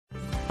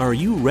Are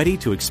you ready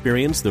to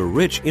experience the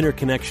rich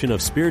interconnection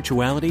of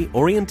spirituality,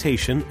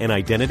 orientation, and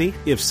identity?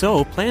 If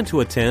so, plan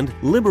to attend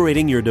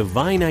Liberating Your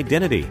Divine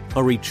Identity,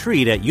 a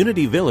retreat at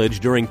Unity Village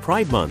during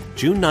Pride Month,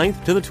 June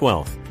 9th to the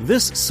 12th.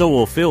 This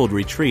soul-filled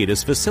retreat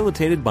is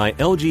facilitated by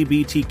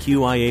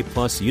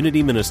LGBTQIA+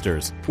 Unity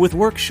ministers, with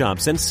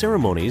workshops and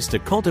ceremonies to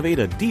cultivate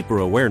a deeper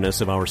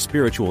awareness of our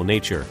spiritual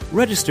nature.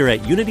 Register at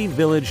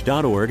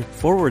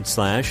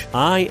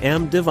unityvillage.org/I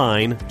Am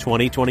Divine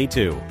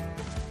 2022.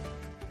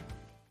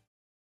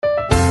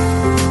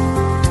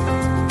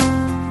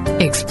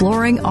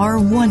 Exploring our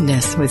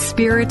oneness with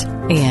Spirit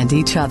and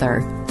each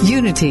other.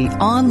 Unity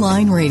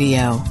Online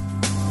Radio.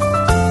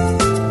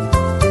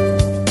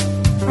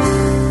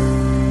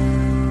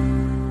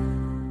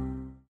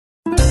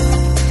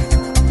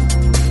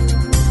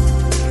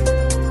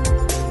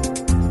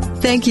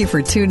 Thank you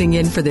for tuning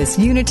in for this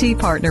Unity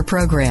Partner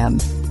Program.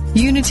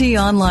 Unity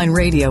Online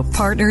Radio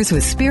partners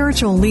with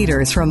spiritual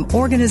leaders from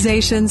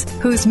organizations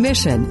whose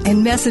mission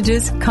and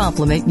messages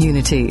complement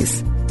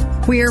Unity's.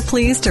 We are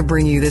pleased to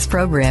bring you this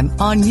program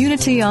on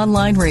Unity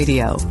Online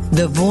Radio,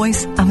 the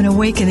voice of an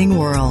awakening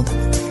world.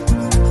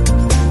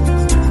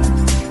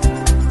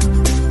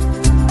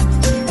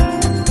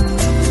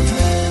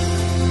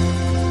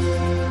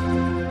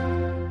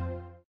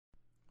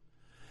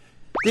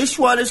 This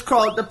one is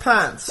called The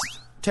Pants.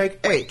 Take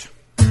 8.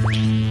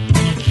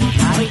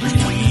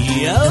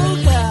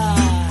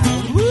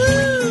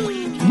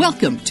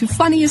 Welcome to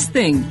Funniest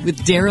Thing with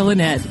Daryl and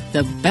Ed,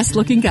 the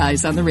best-looking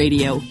guys on the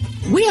radio.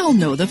 We all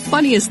know the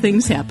funniest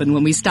things happen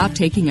when we stop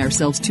taking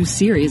ourselves too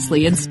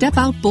seriously and step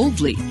out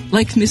boldly,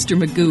 like Mr.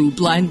 Magoo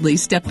blindly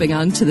stepping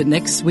onto the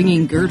next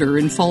swinging girder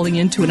and falling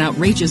into an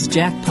outrageous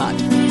jackpot.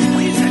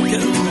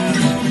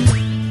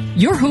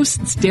 Your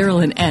hosts,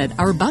 Daryl and Ed,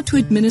 are about to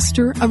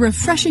administer a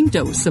refreshing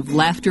dose of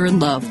laughter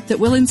and love that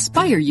will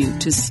inspire you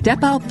to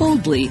step out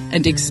boldly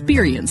and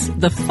experience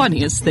the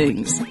funniest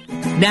things.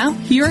 Now,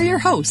 here are your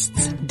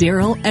hosts,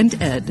 Daryl and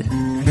Ed.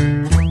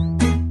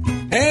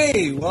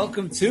 Hey,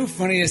 welcome to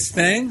Funniest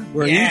Thing,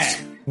 where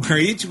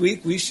each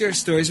week we share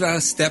stories about how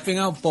stepping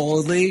out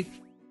boldly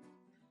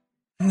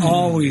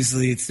always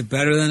leads to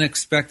better than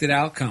expected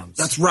outcomes.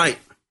 That's right.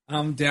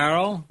 I'm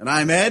Daryl. And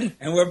I'm Ed.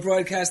 And we're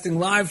broadcasting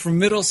live from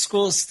Middle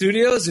School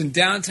Studios in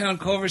downtown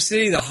Culver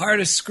City, the heart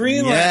of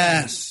Screenland.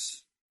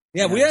 Yes.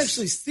 Yeah, we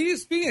actually,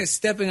 speaking of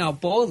stepping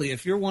out boldly,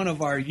 if you're one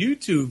of our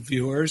YouTube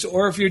viewers,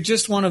 or if you're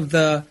just one of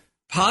the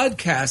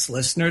podcast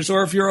listeners,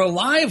 or if you're a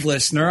live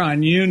listener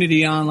on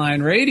Unity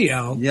Online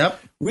Radio,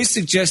 we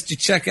suggest you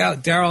check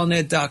out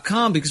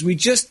DarylNed.com, because we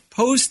just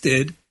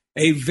posted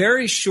a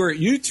very short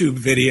YouTube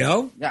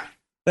video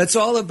that's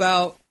all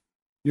about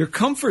your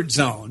comfort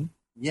zone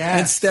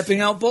and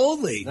stepping out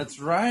boldly. That's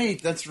right.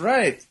 That's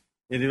right.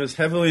 It was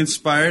heavily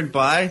inspired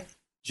by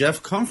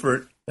Jeff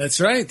Comfort.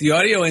 That's right. The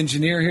audio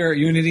engineer here at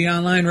Unity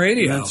Online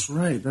Radio. That's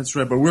right. That's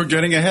right. But we're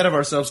getting ahead of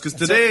ourselves, because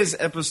today's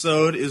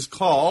episode is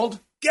called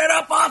Get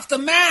Up Off the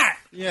Mat.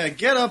 Yeah,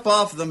 Get Up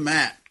Off the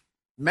Mat.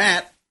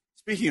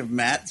 Speaking of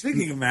Matt,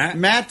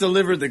 Matt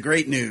delivered the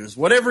great news.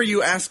 Whatever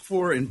you ask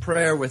for in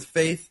prayer with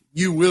faith,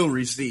 you will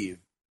receive.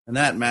 And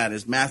that, Matt,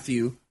 is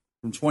Matthew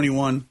from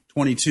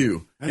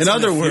 21:22. In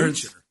other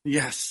words,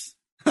 yes.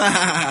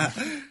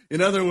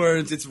 In other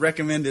words, it's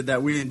recommended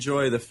that we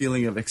enjoy the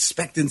feeling of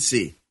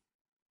expectancy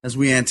as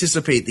we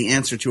anticipate the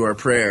answer to our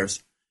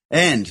prayers.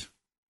 And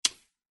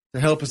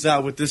to help us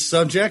out with this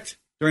subject,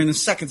 during the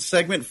second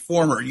segment,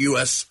 former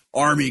U.S.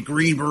 Army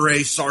Green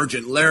Beret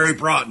Sergeant Larry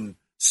Broughton,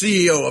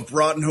 CEO of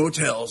Broughton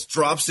Hotels,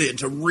 drops in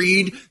to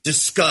read,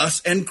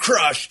 discuss, and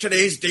crush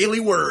today's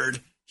daily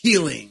word,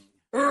 healing.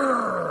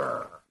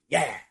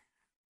 Yeah.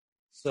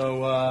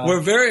 So we're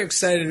very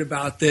excited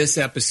about this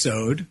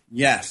episode.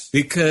 Yes.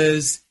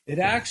 Because it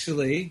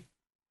actually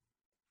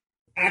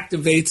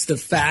activates the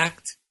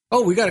fact.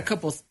 Oh, we got a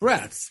couple of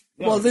breaths.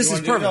 Well, this is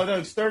perfect.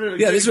 This is what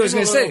I was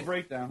going to say.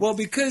 Breakdown. Well,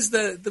 because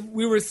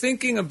we were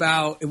thinking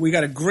about, we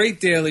got a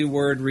great daily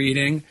word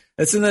reading.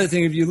 That's another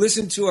thing. If you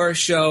listen to our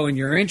show and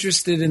you're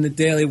interested in the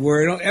daily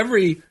word,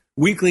 every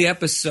weekly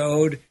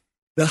episode,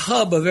 the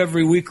hub of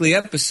every weekly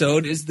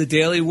episode is the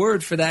daily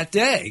word for that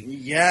day.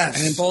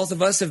 Yes. And both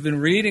of us have been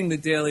reading the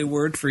daily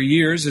word for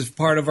years as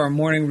part of our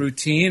morning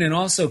routine, and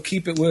also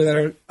keep it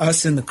with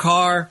us in the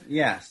car.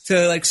 Yes.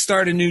 To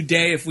start a new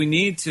day if we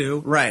need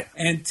to. Right.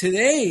 And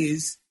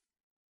today's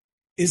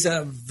is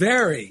a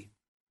very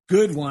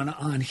good one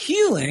on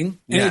healing,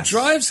 and it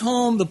drives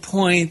home the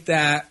point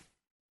that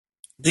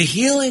the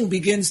healing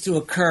begins to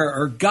occur,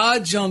 or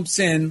God jumps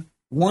in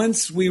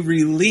once we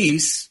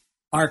release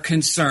our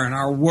concern,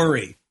 our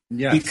worry.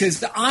 Yes.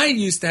 Because I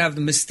used to have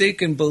the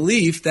mistaken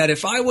belief that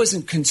if I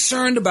wasn't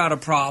concerned about a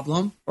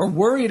problem or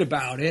worried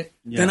about it,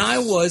 then I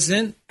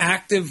wasn't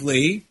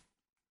actively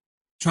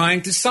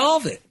trying to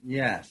solve it.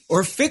 Yes.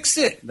 Or fix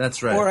it.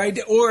 That's right.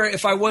 Or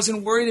if I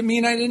wasn't worried, it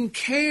mean I didn't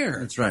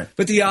care. That's right.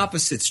 But the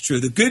opposite's true.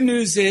 The good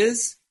news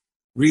is,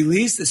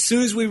 as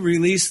soon as we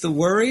release the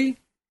worry,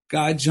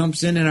 God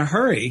jumps in a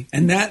hurry,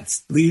 and that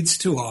leads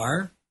to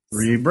our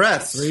 3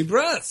 breaths. 3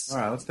 breaths. All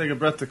right, let's take a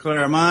breath to clear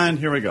our mind.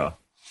 Here we go.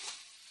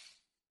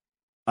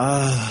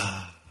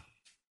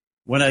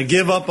 When I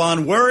give up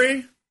on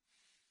worry,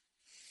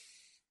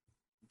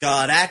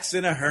 God acts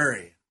in a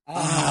hurry.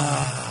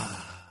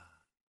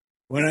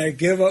 When I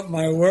give up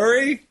my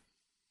worry,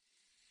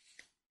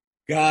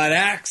 God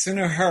acts in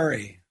a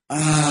hurry.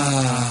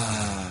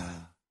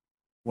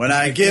 When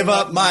I give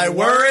up my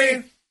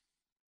worry,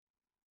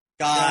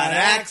 God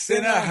acts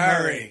in a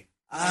hurry.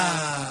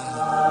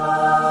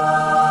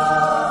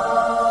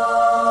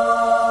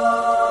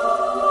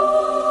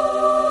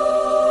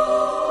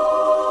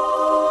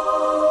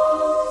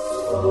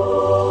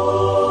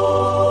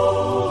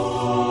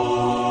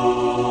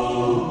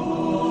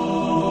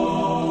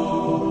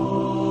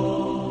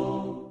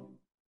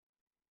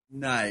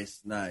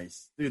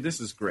 Nice. Dude, this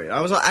is great.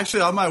 I was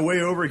actually on my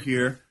way over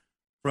here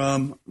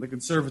from the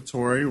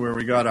conservatory where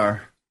we got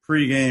our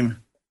pregame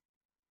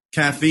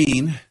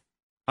caffeine.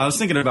 I was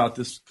thinking about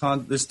this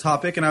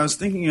topic, and I was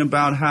thinking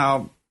about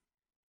how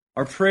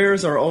our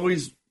prayers are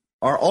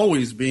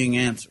always being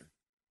answered.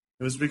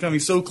 It was becoming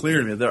so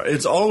clear to me that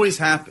it's always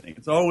happening.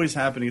 It's always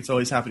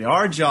happening.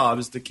 Our job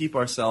is to keep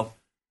ourselves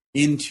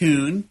in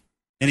tune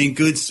and in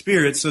good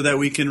spirits so that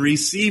we can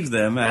receive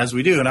them as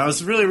we do. And I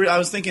was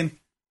thinking,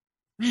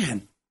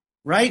 man,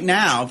 right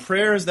now,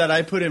 prayers that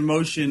I put in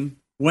motion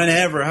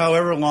whenever,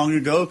 however long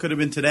ago, could have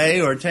been today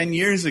or 10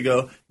 years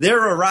ago,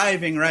 they're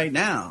arriving right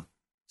now.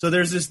 So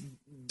there's this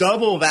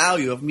double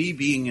value of me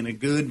being in a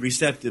good,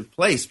 receptive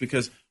place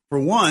because, for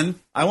one,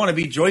 I want to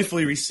be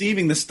joyfully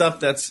receiving the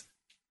stuff that's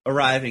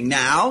arriving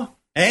now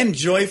and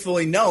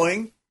joyfully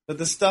knowing that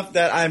the stuff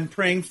that I'm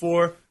praying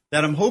for,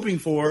 that I'm hoping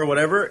for or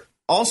whatever,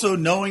 also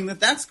knowing that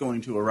that's going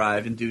to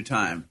arrive in due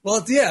time.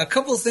 Well, yeah, a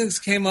couple of things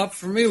came up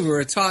for me we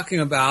were talking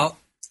about.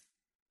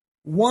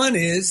 One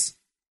is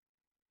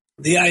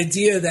the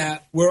idea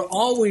that we're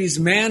always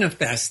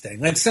manifesting.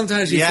 Like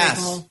sometimes you think,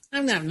 oh,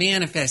 I'm not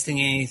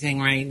manifesting anything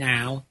right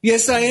now.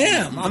 Yes, I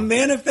am. I'm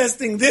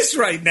manifesting this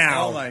right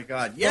now. Oh, my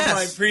God. Yes. From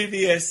my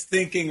previous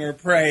thinking or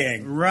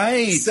praying.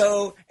 Right.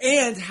 So,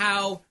 and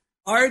how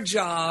our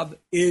job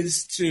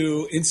is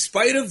to, in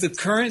spite of the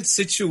current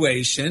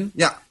situation,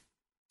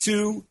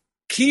 to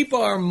keep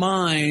our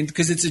mind,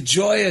 because it's a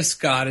joyous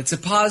God, it's a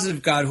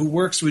positive God who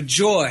works with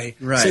joy.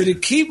 Right. So to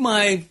keep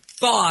my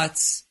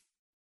thoughts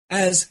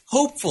as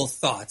hopeful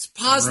thoughts,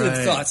 positive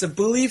thoughts, a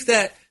belief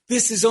that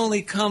this has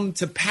only come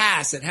to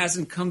pass, it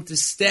hasn't come to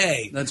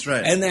stay. That's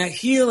right. And that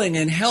healing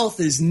and health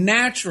is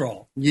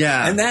natural.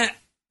 Yeah. And that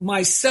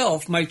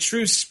myself, my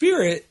true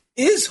spirit,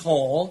 is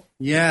whole.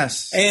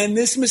 Yes. And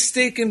this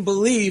mistaken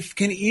belief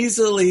can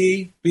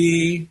easily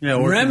be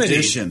remedied.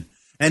 Conditioned.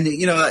 And,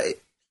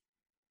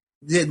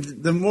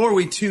 the more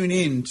we tune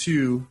in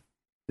to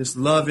this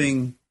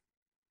loving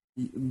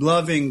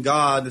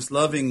God, this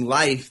loving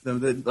life,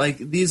 like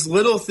these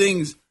little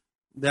things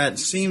that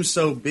seem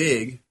so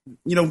big,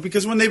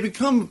 because when they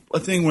become a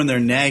thing, when they're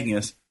nagging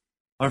us,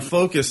 our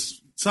focus,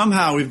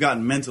 somehow I've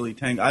gotten mentally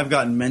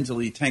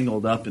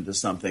tangled up into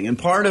something. And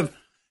part of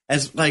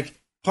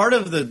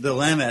the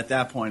dilemma at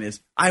that point is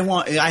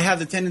I have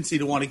the tendency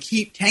to want to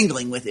keep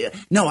tangling with it.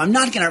 No, I'm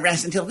not going to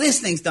rest until this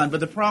thing's done.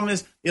 But the problem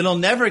is it'll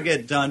never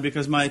get done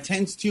because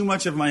too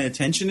much of my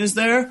attention is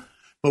there.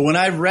 But when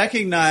I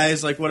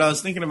recognize, like what I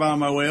was thinking about on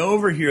my way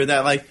over here,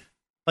 that like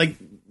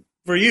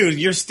for you,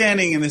 you're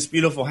standing in this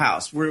beautiful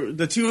house.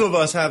 The two of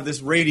us have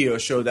this radio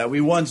show that we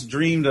once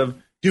dreamed of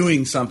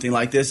doing something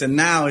like this, and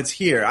now it's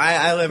here.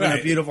 I live in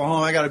a beautiful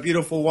home. I got a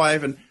beautiful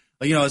wife and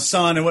a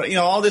son and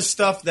all this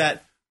stuff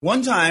that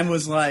one time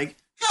was like,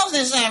 how's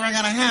this ever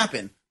going to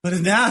happen?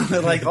 But now,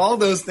 like all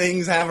those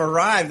things have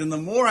arrived, and the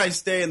more I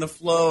stay in the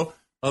flow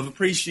of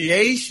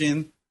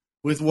appreciation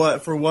with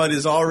what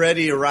is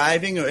already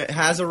arriving, or it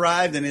has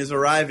arrived and is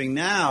arriving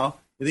now,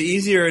 the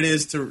easier it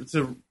is to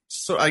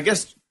I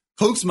guess,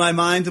 coax my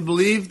mind to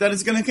believe that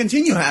it's going to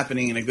continue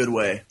happening in a good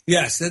way.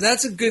 Yes,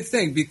 that's a good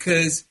thing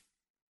because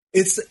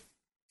it's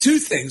two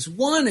things.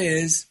 One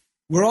is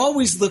we're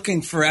always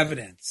looking for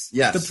evidence.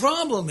 Yes. The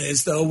problem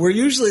is, though, we're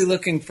usually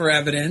looking for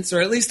evidence,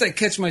 or at least I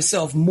catch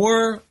myself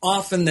more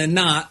often than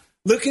not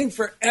looking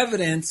for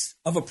evidence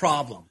of a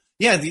problem.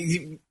 Yeah,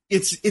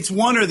 it's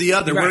one or the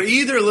other. Right. We're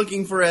either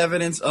looking for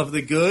evidence of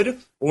the good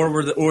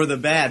or the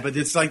bad, but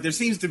it's like there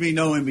seems to be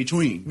no in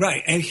between.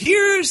 Right, and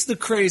here's the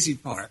crazy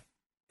part,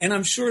 and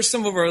I'm sure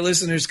some of our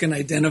listeners can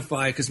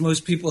identify because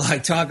most people I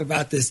talk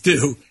about this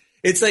do.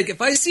 It's like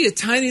if I see a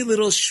tiny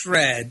little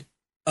shred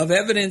of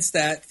evidence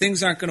that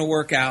things aren't going to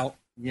work out,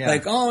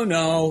 like, oh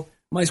no,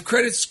 my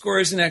credit score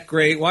isn't that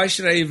great, why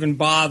should I even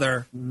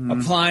bother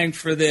applying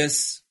for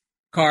this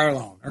car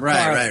loan or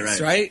car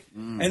loans, right?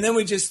 And then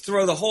we just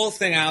throw the whole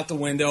thing out the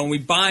window and we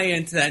buy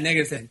into that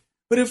negative thing.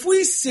 But if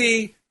we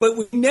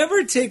we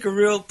never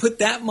put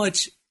that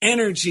much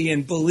energy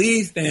and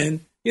belief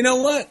in, you know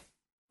what?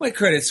 My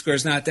credit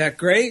score's not that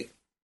great,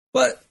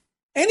 but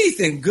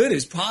anything good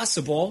is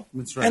possible.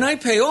 That's right. And I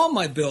pay all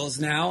my bills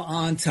now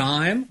on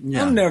time.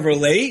 Yeah. I'm never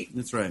late.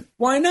 That's right.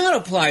 Why not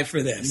apply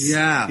for this?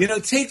 Yeah.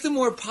 Take the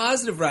more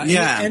positive route.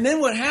 Yeah. And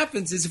then what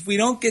happens is if we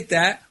don't get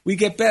that, we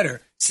get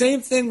better.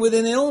 Same thing with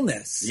an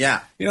illness.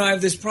 Yeah. I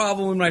have this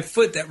problem with my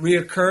foot that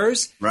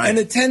reoccurs. Right. And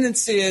the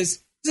tendency is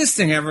this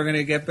thing ever going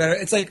to get better?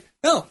 It's like,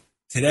 no,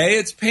 today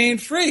it's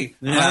pain-free.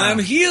 Yeah. I'm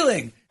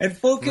healing. And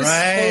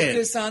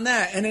focus on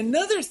that. And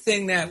another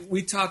thing that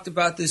we talked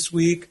about this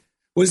week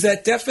was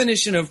that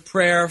definition of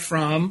prayer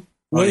from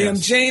William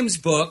James'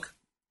 book,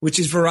 which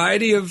is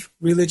Variety of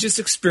Religious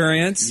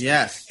Experience.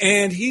 Yes.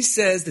 And he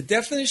says the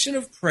definition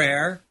of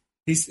prayer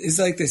is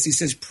like this. He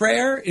says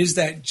prayer is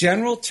that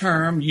general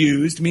term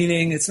used,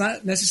 meaning it's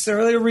not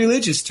necessarily a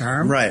religious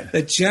term. Right.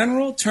 The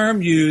general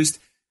term used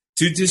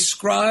to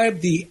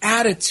describe the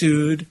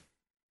attitude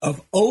of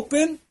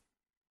open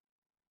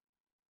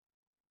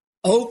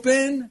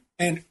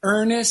and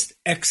earnest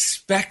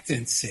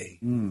expectancy.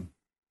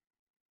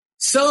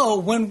 So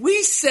when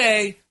we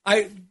say,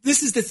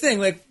 this is the thing,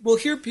 like we'll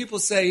hear people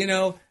say,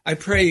 I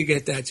pray you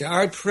get that job.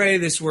 I pray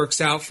this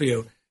works out for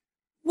you.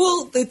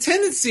 Well, the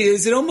tendency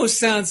is it almost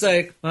sounds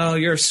like, well,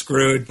 you're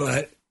screwed,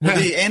 but... Well,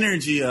 the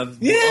energy of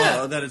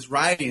that it's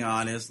riding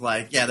on is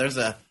like, there's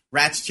a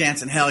rat's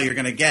chance in hell you're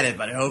going to get it,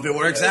 but I hope it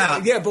works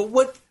out. Yeah, but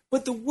what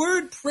the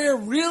word prayer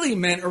really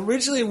meant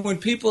originally when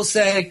people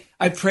say,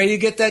 I pray you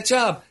get that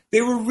job,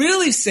 they were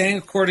really saying,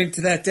 according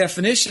to that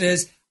definition,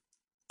 is,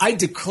 I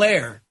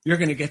declare you're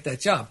going to get that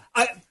job.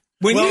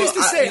 When you used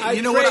to say,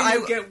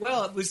 you get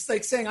well, it was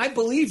like saying, I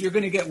believe you're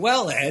going to get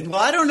well, Ed. Well,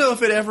 I don't know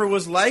if it ever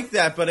was like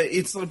that, but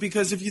it's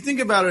because if you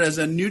think about it as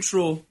a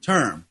neutral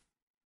term,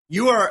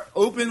 you are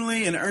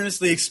openly and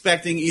earnestly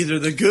expecting either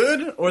the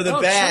good or the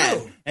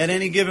bad at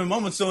any given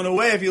moment. So in a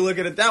way, if you look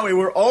at it that way,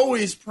 we're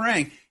always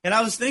praying. And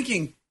I was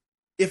thinking,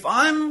 if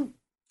I'm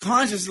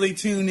consciously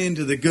tuned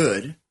into the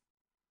good,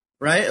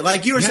 right?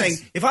 Like you were saying,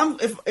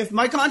 if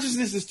my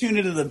consciousness is tuned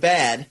into the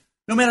bad,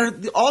 no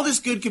matter all this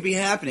good could be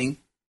happening,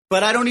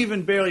 but I don't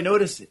even barely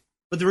notice it.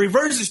 But the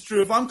reverse is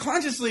true. If I'm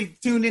consciously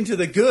tuned into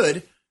the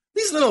good,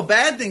 these little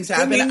bad things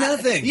happen. They mean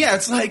nothing.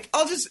 It's like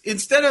I'll just,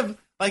 instead of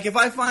like if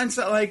I find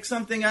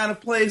something out of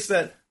place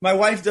that my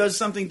wife does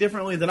something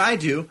differently than I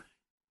do,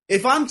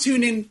 if I'm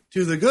tuned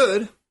into the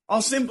good,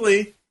 I'll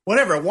simply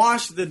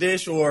wash the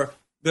dish or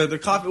the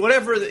coffee,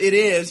 whatever it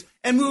is,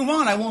 and move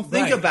on. I won't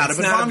think about it.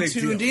 But if I'm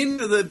tuned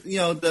into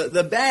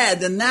the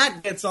bad, then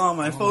that gets all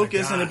my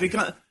focus, and it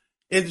becomes.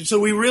 So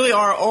we really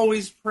are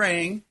always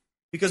praying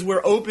because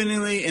we're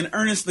openly and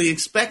earnestly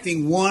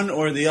expecting one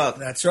or the other.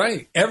 That's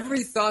right.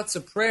 Every thought's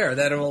a prayer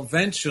that will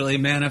eventually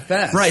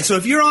manifest. Right. So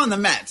if you're on the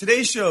mat,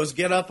 today's show is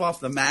Get Up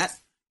Off the Mat.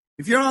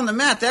 If you're on the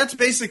mat, that's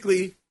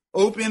basically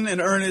open and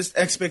earnest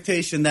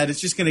expectation that it's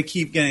just going to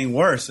keep getting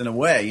worse in a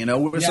way.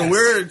 Yes. So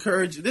we're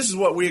encouraged. This is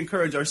what we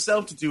encourage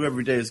ourselves to do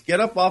every day: is get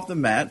up off the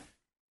mat,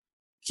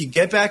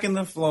 get back in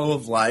the flow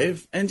of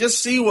life, and just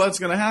see what's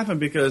going to happen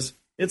because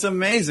it's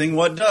amazing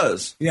what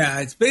does. Yeah,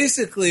 it's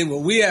basically what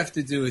we have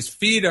to do is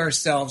feed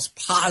ourselves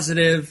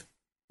positive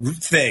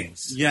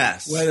things.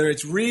 Yes. Whether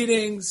it's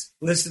readings,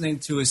 listening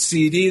to a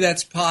CD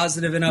that's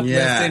positive and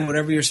uplifting,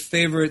 whatever your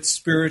favorite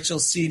spiritual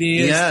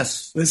CD is.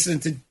 Yes. Listen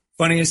to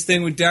Funniest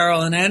Thing with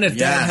Daryl and Ed if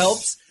that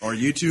helps. Or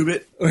YouTube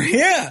it.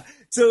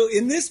 So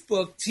in this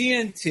book,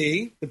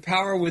 TNT, The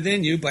Power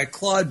Within You by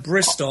Claude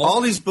Bristol.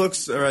 All these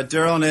books are at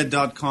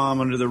DarylandEd.com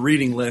under the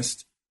reading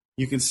list.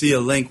 You can see a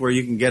link where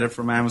you can get it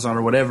from Amazon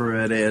or whatever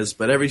it is.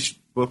 But every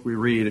book we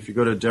read, if you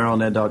go to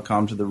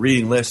DarylandEd.com to the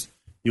reading list,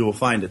 you will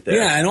find it there.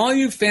 Yeah, and all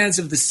you fans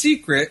of The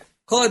Secret,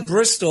 Claude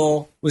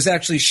Bristol was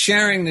actually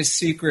sharing this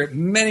secret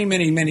many,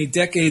 many, many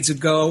decades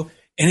ago.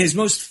 And his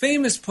most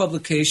famous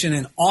publication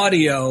in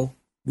audio,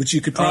 which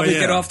you could probably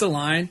get off the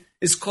line,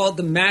 is called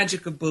The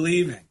Magic of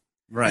Believing.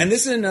 Right. And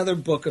this is another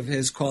book of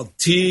his called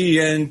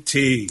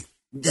TNT.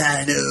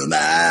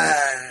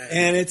 Dynamite.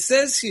 And it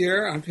says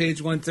here on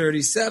page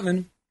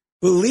 137,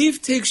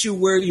 belief takes you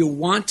where you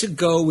want to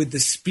go with the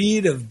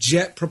speed of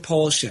jet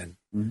propulsion.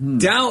 Mm-hmm.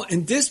 Doubt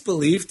and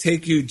disbelief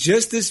take you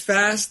just as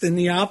fast in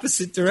the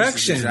opposite direction.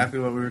 This is exactly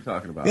what we were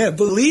talking about. Yeah,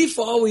 belief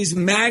always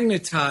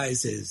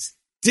magnetizes.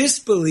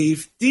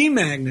 Disbelief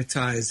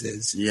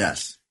demagnetizes.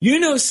 Yes. You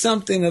know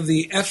something of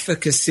the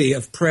efficacy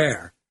of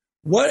prayer.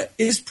 What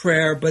is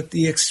prayer but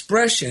the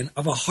expression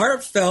of a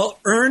heartfelt,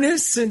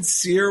 earnest,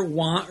 sincere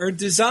want or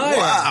desire?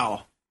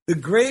 Wow. I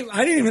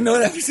didn't even know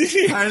that was in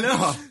here. I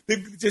know.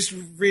 Just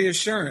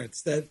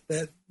reassurance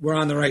that we're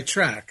on the right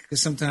track, because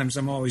sometimes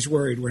I'm always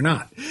worried we're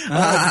not.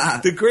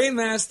 The great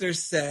master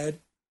said,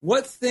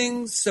 what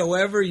things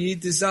soever ye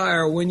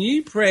desire, when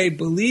ye pray,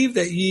 believe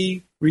that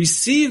ye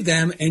receive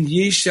them, and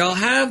ye shall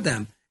have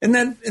them. And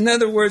then, in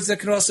other words, that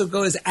could also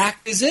go as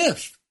act as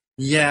if.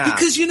 Yeah.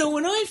 Because,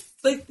 when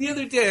like the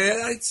other day,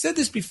 I said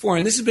this before,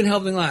 and this has been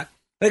helping a lot.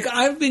 Like,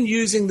 I've been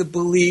using the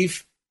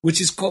belief,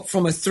 which is called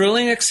From a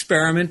Thrilling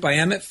Experiment by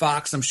Emmett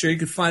Fox. I'm sure you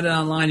could find it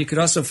online. You could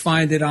also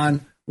find it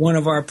on one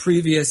of our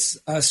previous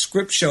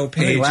script show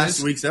pages.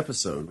 Last week's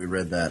episode, we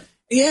read that.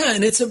 Yeah,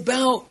 and it's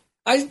about,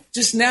 I'm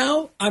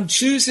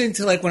choosing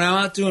to, like, when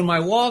I'm out doing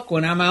my walk,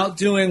 when I'm out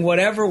doing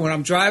whatever, when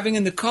I'm driving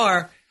in the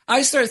car,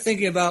 I start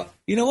thinking about,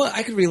 you know what,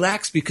 I could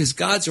relax because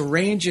God's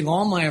arranging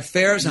all my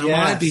affairs on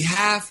my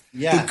behalf.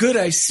 Yes. The good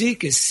I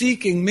seek is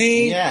seeking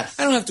me. Yes.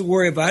 I don't have to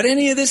worry about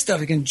any of this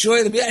stuff. I can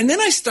enjoy the, and then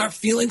I start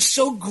feeling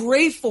so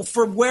grateful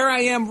for where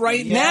I am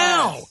right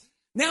now.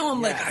 Now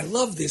I'm like, I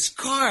love this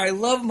car. I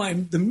love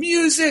the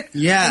music.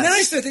 Yes. And then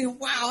I start thinking,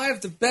 wow, I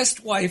have the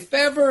best wife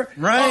ever.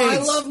 Right. Oh, I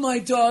love my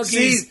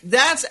doggies. See,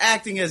 that's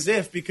acting as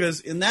if,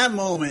 because in that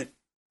moment,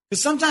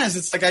 because sometimes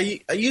it's like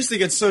I used to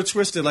get so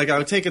twisted, like I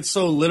would take it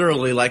so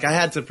literally, like I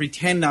had to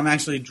pretend I'm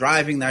actually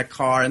driving that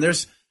car, and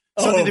there's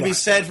something to be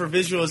said for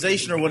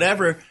visualization or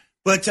whatever.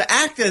 But to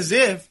act as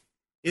if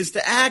is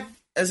to act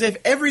as if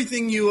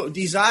everything you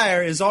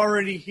desire is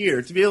already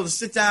here. To be able to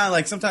sit down,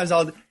 like sometimes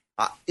I'll,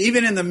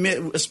 even in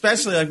the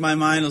especially like my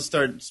mind will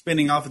start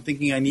spinning off and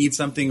thinking I need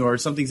something or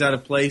something's out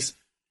of place.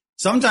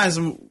 Sometimes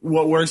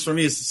what works for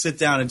me is to sit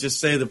down and just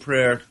say the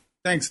prayer,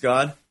 thanks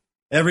God,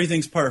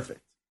 everything's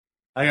perfect.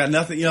 I got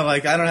nothing,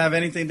 like I don't have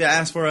anything to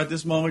ask for at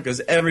this moment because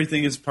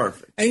everything is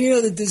perfect. And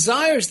the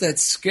desires that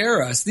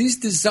scare us, these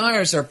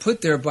desires are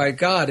put there by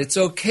God. It's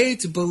okay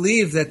to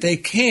believe that they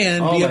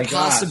can be a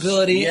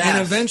possibility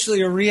and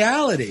eventually a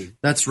reality.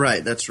 That's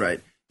right. That's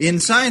right. In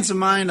Science of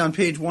Mind on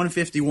page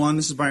 151,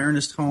 this is by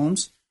Ernest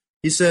Holmes,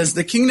 he says,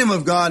 the kingdom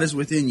of God is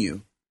within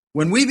you.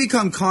 When we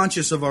become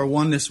conscious of our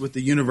oneness with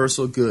the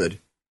universal good,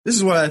 this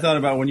is what I thought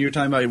about when you were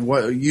talking about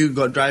what you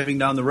go driving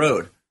down the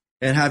road.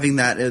 And having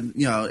that,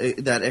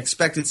 that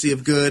expectancy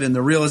of good and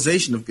the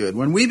realization of good.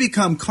 When we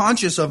become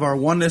conscious of our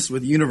oneness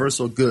with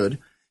universal good,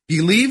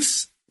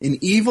 beliefs in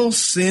evil,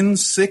 sin,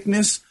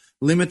 sickness,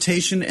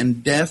 limitation,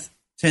 and death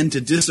tend to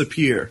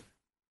disappear.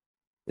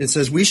 It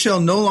says, we shall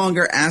no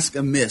longer ask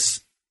amiss,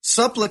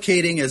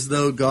 supplicating as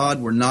though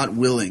God were not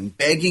willing,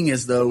 begging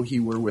as though he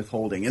were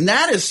withholding. And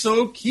that is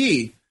so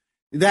key.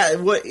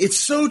 It's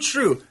so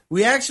true.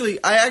 I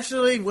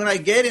actually, when I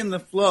get in the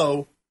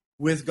flow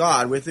with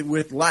God,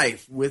 with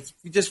life, with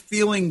just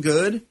feeling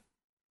good,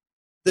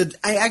 that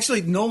I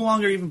actually no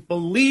longer even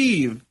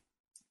believe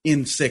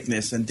in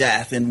sickness and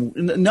death, and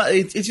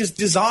it just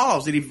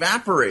dissolves, it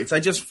evaporates.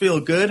 I just feel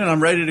good and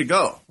I'm ready to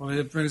go. Well,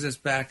 it brings us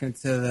back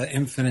into the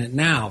infinite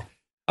now.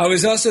 I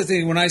was also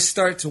thinking when I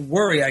start to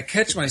worry, I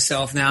catch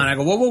myself now and I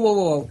go,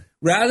 whoa.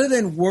 Rather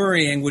than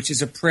worrying, which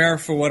is a prayer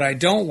for what I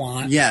don't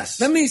want,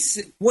 let me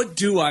see, what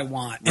do I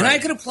want? Right. And I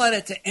could apply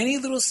that to any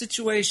little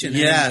situation.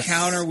 An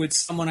encounter with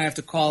someone I have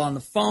to call on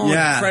the phone,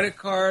 a credit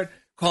card,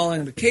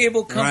 calling the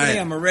cable company.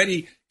 I'm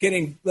already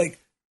getting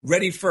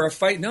ready for a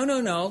fight.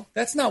 No.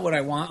 That's not what I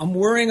want. I'm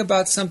worrying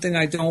about something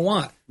I don't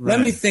want. Right.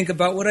 Let me think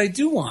about what I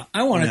do want.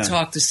 I want to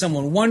talk to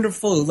someone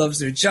wonderful who loves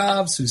their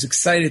jobs, who's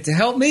excited to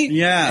help me.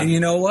 Yeah. And you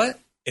know what?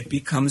 It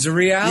becomes a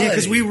reality. Yeah,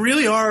 because we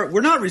really are,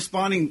 we're not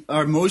responding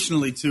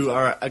emotionally to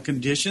our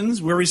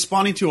conditions. We're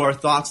responding to our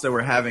thoughts that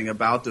we're having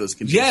about those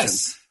conditions.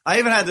 Yes. I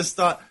even had this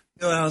thought,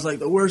 I was like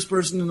the worst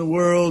person in the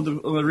world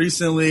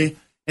recently.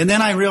 And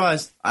then I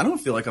realized I don't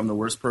feel like I'm the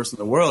worst person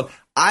in the world.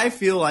 I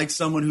feel like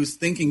someone who's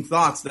thinking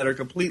thoughts that are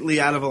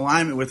completely out of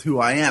alignment with who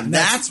I am.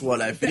 That's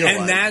what I feel like.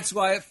 And that's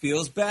why it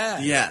feels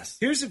bad. Yes.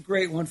 Here's a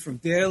great one from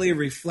Daily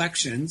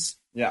Reflections.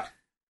 Yeah.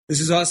 This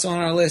is also on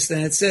our list,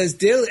 and it says,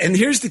 and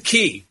here's the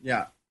key.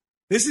 Yeah.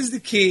 This is the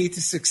key to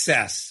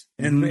success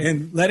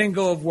and letting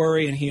go of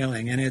worry and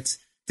healing. And it's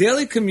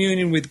daily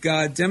communion with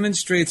God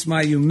demonstrates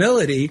my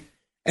humility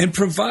and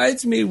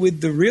provides me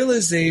with the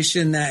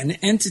realization that an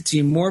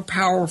entity more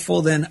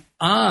powerful than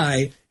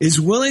I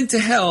is willing to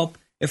help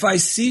if I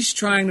cease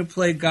trying to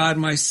play God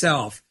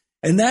myself.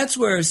 And that's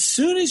where as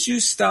soon as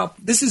you stop,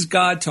 this is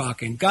God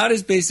talking. God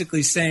is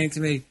basically saying to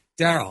me,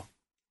 Daryl,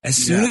 as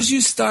soon as you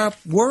stop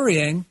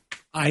worrying,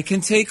 I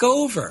can take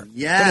over.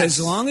 Yes. But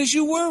as long as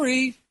you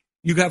worry,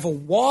 you have a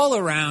wall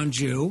around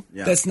you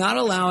that's not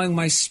allowing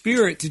my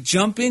spirit to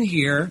jump in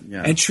here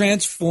and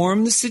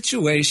transform the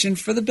situation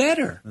for the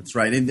better. That's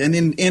right. And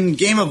in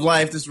Game of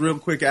Life, this real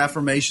quick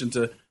affirmation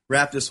to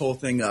wrap this whole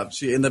thing up.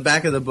 In the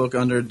back of the book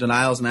under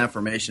Denials and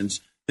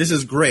Affirmations, this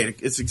is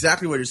great. It's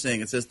exactly what you're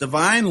saying. It says,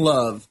 divine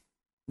love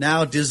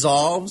now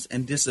dissolves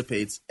and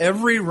dissipates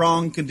every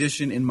wrong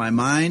condition in my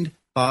mind,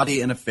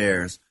 body, and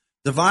affairs.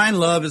 Divine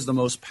love is the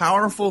most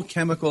powerful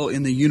chemical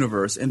in the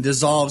universe and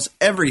dissolves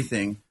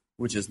everything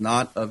which is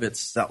not of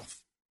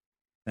itself.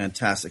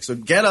 Fantastic. So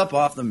get up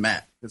off the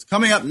mat. It's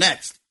coming up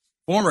next.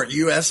 Former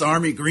U.S.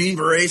 Army Green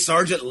Beret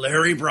Sergeant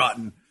Larry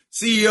Broughton,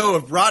 CEO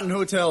of Broughton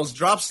Hotels,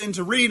 drops in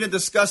to read and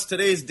discuss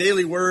today's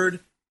daily word,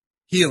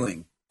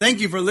 healing.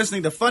 Thank you for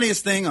listening to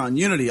Funniest Thing on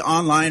Unity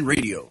Online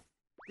Radio.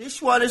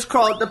 This one is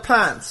called The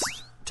Pants.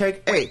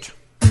 Take 8.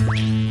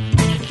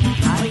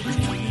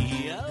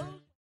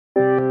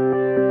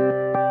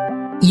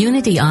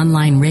 Unity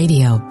Online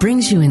Radio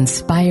brings you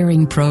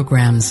inspiring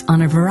programs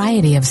on a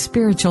variety of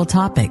spiritual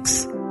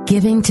topics.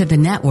 Giving to the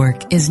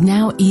network is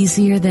now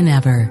easier than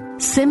ever.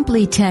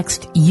 Simply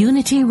text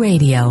Unity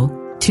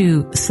Radio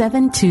to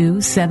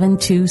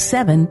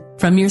 72727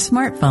 from your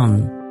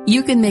smartphone.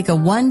 You can make a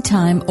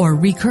one-time or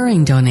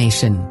recurring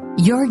donation.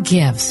 Your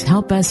gifts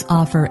help us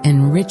offer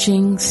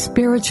enriching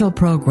spiritual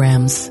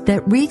programs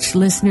that reach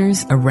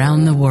listeners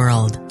around the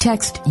world.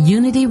 Text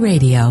Unity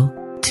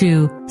Radio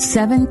to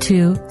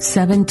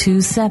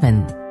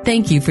 72727.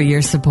 Thank you for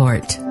your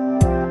support.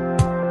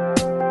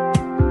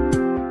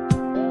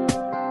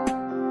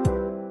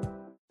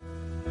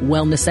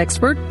 Wellness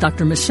expert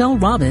Dr. Michelle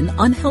Robin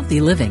on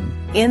Healthy Living.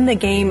 In the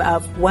game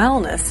of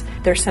wellness,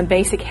 there's some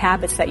basic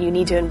habits that you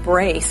need to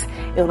embrace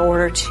in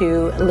order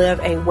to live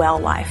a well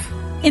life.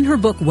 In her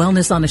book,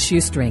 Wellness on a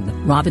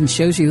Shoestring, Robin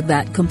shows you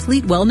that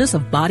complete wellness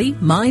of body,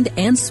 mind,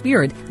 and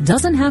spirit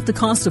doesn't have to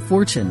cost a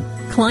fortune.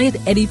 Client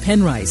Eddie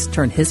Penrice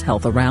turned his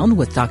health around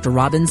with Dr.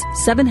 Robin's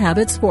 7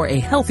 Habits for a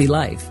Healthy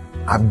Life.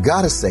 I've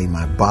got to say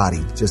my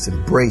body just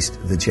embraced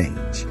the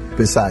change.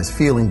 Besides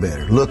feeling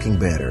better, looking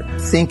better,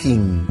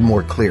 thinking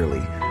more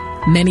clearly.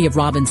 Many of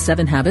Robin's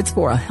 7 Habits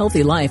for a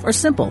Healthy Life are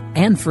simple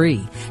and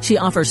free. She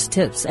offers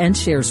tips and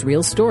shares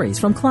real stories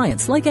from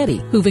clients like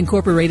Eddie, who've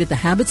incorporated the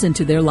habits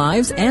into their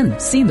lives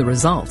and seen the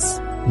results.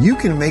 You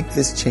can make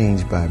this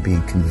change by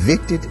being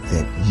convicted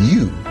that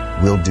you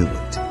will do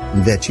it,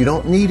 that you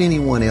don't need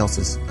anyone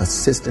else's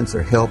assistance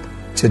or help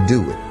to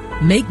do it.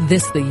 Make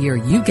this the year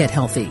you get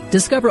healthy.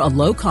 Discover a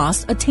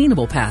low-cost,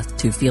 attainable path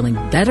to feeling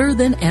better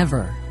than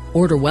ever.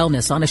 Order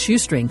Wellness on a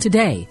Shoestring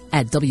today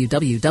at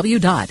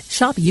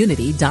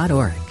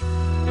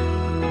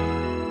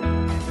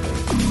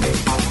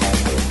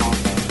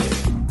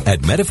www.shopunity.org.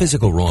 At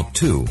Metaphysical Romp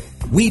 2,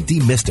 we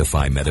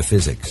demystify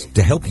metaphysics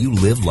to help you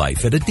live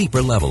life at a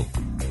deeper level.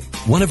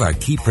 One of our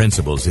key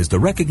principles is the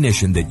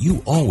recognition that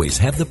you always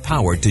have the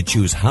power to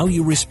choose how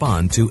you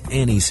respond to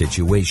any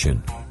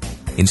situation.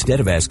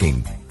 Instead of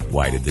asking,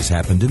 "Why did this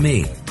happen to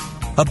me?"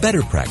 A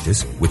better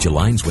practice, which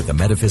aligns with the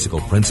metaphysical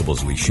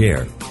principles we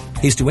share,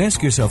 is to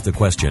ask yourself the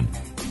question,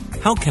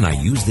 how can I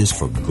use this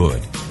for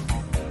good?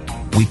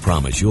 We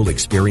promise you'll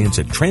experience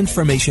a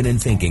transformation in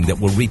thinking that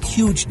will reap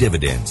huge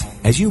dividends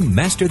as you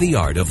master the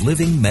art of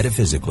living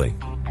metaphysically.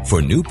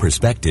 For new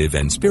perspective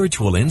and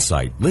spiritual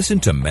insight, listen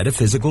to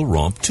Metaphysical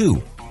Romp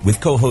 2 with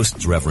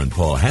co-hosts Reverend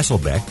Paul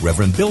Hasselbeck,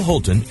 Reverend Bill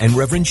Holton, and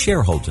Reverend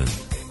Cher Holton.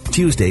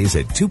 Tuesdays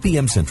at 2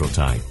 p.m. Central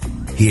Time,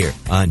 here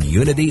on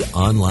Unity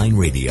Online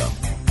Radio.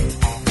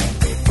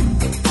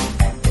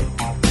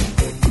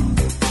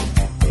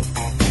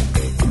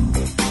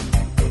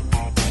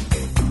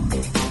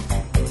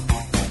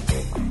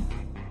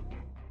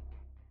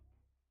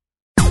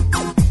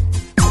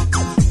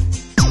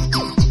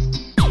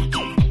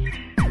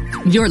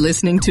 You're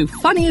listening to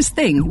Funniest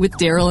Thing with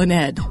Daryl and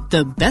Ed,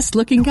 the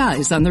best-looking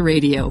guys on the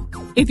radio.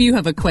 If you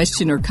have a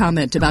question or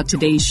comment about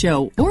today's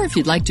show, or if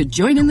you'd like to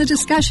join in the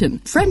discussion,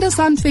 friend us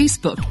on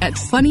Facebook at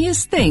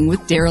Funniest Thing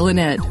with Daryl and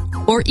Ed,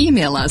 or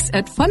email us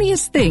at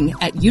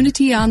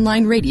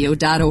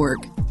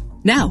funniestthing@unityonlineradio.org.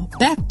 Now,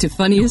 back to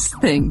Funniest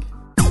Thing.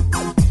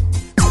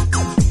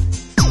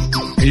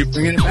 Are you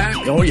bringing it back?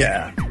 Oh,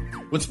 yeah.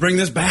 Let's bring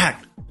this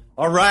back.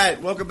 All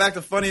right. Welcome back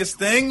to Funniest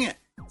Thing.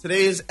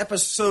 Today's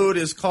episode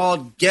is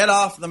called Get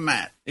Off the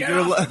Mat. Get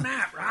off the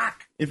mat,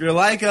 Rock. If you're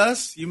like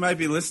us, you might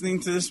be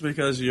listening to this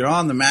because you're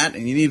on the mat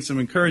and you need some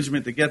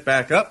encouragement to get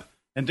back up.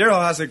 And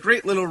Daryl has a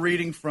great little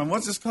reading from,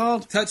 what's this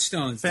called?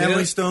 Touchstones.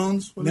 Family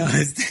Stones? No,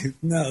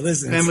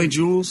 listen. Family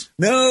Jewels?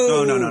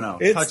 No. No.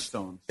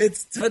 Touchstones.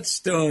 It's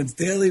Touchstones.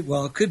 Daily,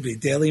 well, it could be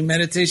daily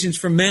meditations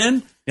for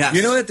men. Yes.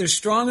 You know what? They're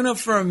strong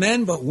enough for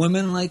men, but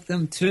women like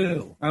them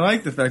too. I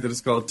like the fact that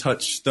it's called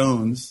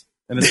Touchstones.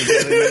 And it's a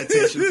daily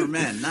meditation for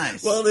men.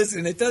 Nice. Well,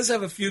 listen, it does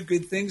have a few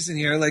good things in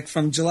here. Like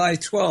from July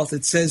 12th,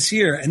 it says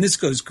here, and this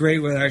goes great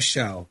with our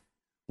show.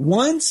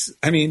 When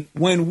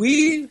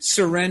we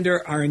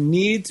surrender our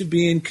need to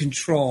be in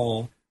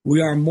control,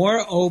 we are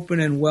more open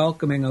and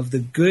welcoming of the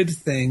good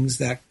things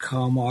that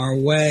come our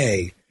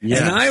way.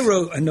 Yes. And I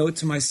wrote a note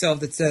to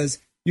myself that says,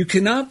 you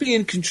cannot be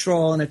in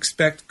control and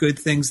expect good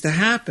things to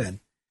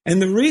happen.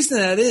 And the reason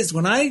that is,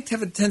 when I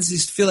have a tendency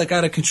to feel like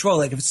out of control,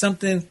 like if it's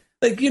something...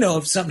 Like, you know,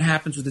 if something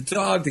happens with the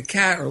dog, the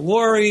cat, or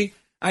Lori,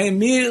 I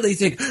immediately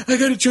think, I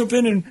got to jump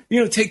in and,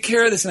 take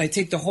care of this, and I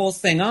take the whole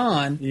thing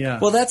on. Yeah.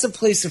 Well, that's a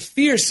place of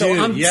fear. So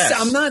Dude,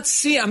 I'm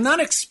not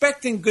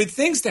expecting good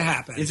things to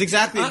happen. It's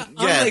exactly. I'm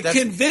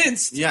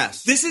convinced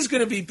this is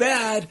going to be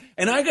bad,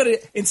 and I got to,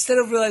 instead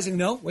of realizing,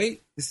 no,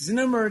 wait, this is an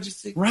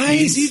emergency.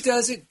 Right. Easy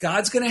does it.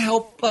 God's going to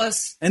help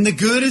us. And the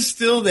good is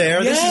still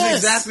there. Yes. This is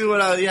exactly what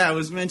I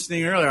was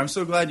mentioning earlier. I'm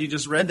so glad you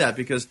just read that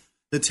because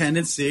the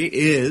tendency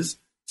is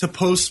to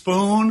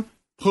postpone,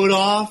 put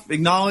off,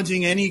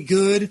 acknowledging any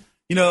good,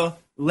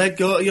 let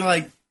go.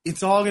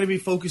 It's all going to be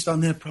focused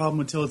on that problem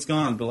until it's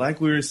gone. But like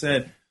we were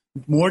said,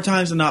 more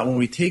times than not, when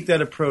we take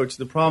that approach,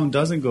 the problem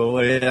doesn't go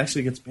away. It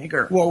actually gets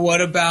bigger. Well, what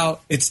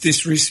about it's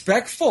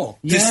disrespectful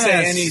to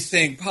say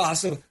anything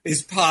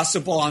is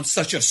possible on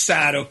such a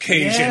sad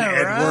occasion,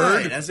 Edward?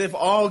 Right. As if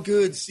all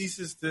good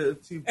ceases to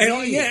be.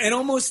 And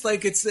almost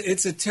like it's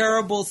a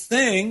terrible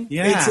thing.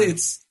 Yeah.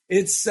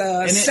 It's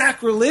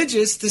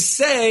sacrilegious to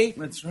say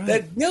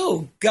that,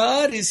 no,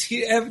 God is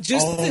here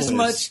just Always. as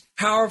much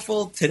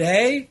powerful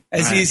today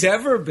as he's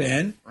ever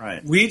been.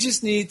 Right. We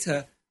just need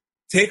to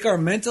take our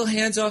mental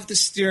hands off the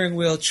steering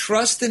wheel,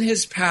 trust in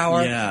his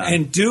power,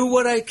 and do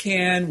what I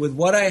can with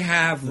what I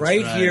have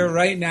here,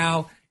 right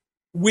now,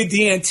 with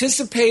the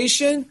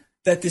anticipation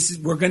that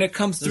we're going to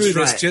come through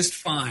this just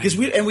fine. Because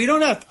we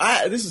don't have.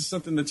 This is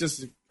something that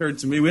just occurred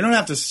to me. We don't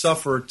have to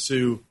suffer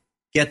to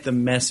get the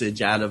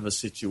message out of a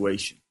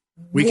situation.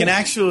 We can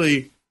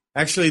actually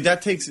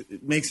that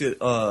makes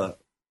it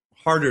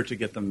harder to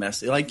get the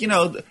message. Like,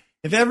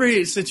 if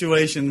every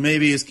situation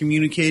maybe is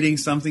communicating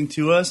something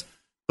to us,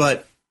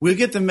 but we'll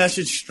get the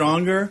message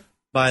stronger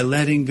by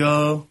letting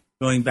go,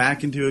 going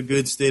back into a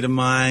good state of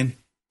mind,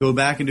 go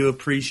back into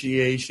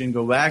appreciation,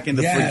 go back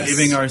into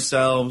forgiving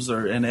ourselves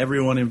and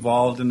everyone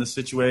involved in the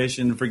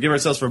situation, forgive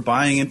ourselves for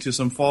buying into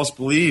some false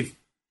belief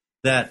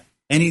that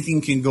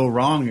anything can go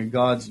wrong in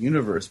God's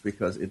universe,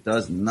 because it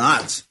does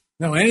not.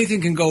 No,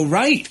 anything can go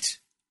right.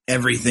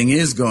 Everything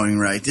is going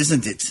right,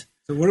 isn't it?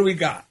 So what do we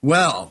got?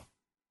 Well,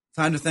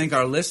 time to thank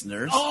our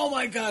listeners. Oh,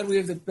 my God, we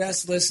have the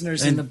best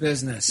listeners in the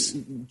business.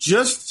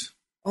 Just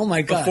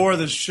before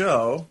the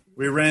show,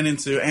 we ran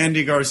into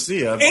Andy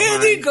Garcia.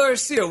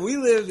 Garcia. We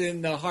live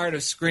in the heart of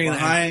Screenland.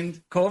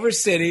 Behind Culver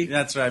City.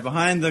 That's right.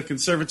 Behind the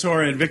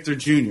Conservatory and Victor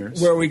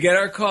Jr.'s. Where we get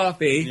our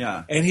coffee.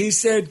 Yeah. And he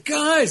said,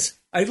 guys,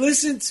 I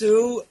listened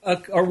to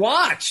or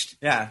watched.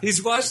 Yeah.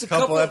 He's watched a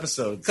couple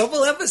episodes.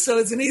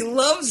 And he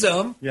loves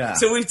them. Yeah.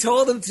 So we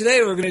told him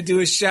today we're going to do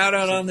a shout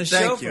out on the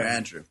show. Thank you,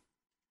 Andrew.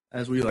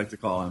 As we like to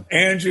call him.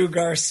 Andrew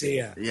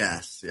Garcia.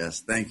 Yes.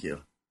 Thank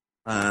you.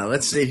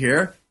 Let's see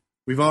here.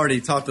 We've already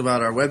talked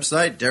about our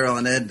website,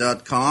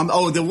 DarylAndEd.com.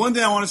 Oh, the one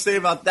thing I want to say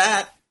about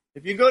that,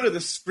 if you go to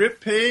the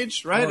script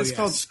page, right? It's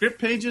called Script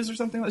Pages or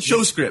something like that.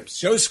 Show Scripts.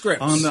 Show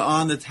Scripts.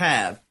 On the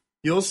tab,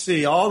 you'll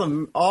see all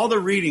the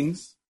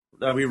readings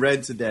that we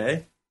read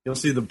today. You'll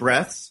see the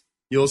breaths.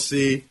 You'll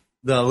see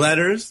the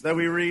letters that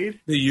we read.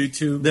 The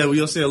YouTube.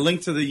 You'll see a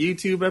link to the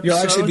YouTube episode. You'll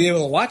actually be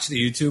able to watch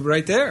the YouTube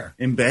right there.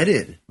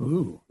 Embedded.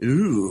 Ooh.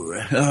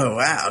 Oh,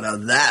 wow. Now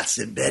that's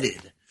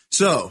embedded.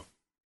 So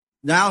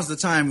now's the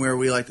time where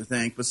we like to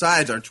thank,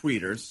 besides our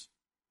tweeters.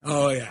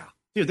 Oh, yeah.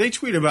 Dude, they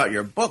tweet about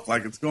your book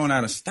like it's going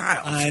out of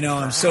style. I know.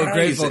 I'm so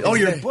grateful. Oh,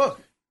 your book.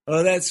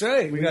 Oh, that's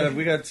right. We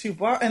got 2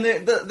 boxes. And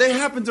they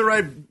happen to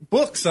write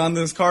books on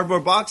those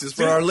cardboard boxes.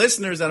 For our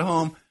listeners at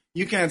home,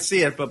 you can't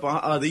see it, but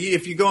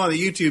if you go on the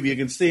YouTube, you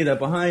can see that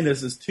behind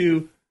us is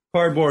 2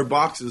 cardboard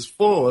boxes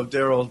full of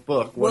Daryl's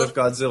book, What If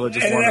Godzilla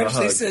Just Wanted a Hug? It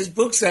actually says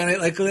books on it,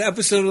 like an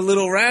episode of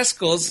Little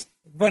Rascals.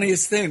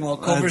 Funniest thing,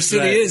 Culver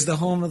City is the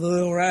home of the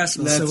Little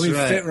Rascals, so we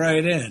fit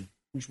right in.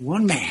 There's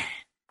one man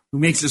who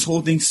makes this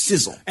whole thing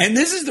sizzle. And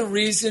this is the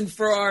reason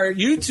for our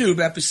YouTube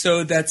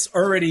episode that's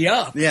already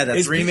up. Yeah, that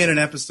 3-minute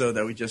episode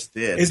that we just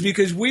did. Is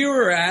because we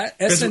were at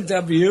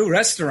S&W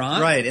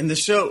Restaurant. Right, and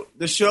the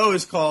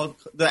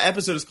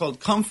episode is called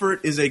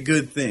Comfort is a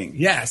Good Thing.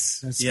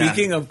 Yes.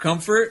 Speaking of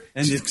comfort.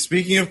 And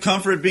speaking of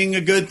comfort being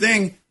a good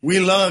thing, we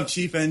love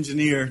Chief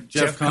Engineer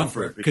Jeff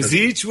Comfort. Because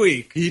each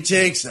week he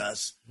takes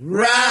us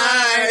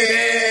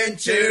right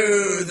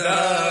into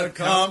the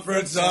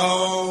comfort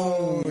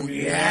zone.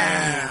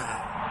 Yeah.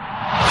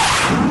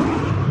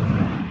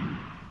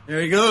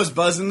 There he goes,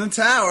 buzzing the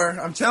tower.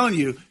 I'm telling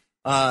you,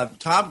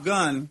 Top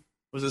Gun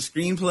was a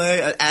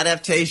screenplay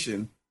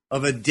adaptation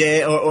of a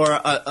day or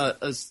a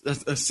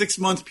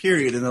 6-month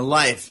period in the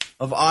life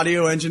of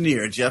audio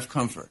engineer Jeff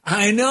Comfort.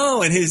 I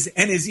know, and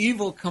his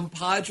evil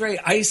compadre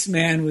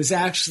Iceman was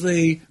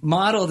actually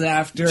modeled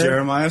after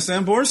Jeremiah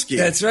Samborski.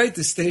 That's right,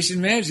 the station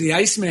manager, the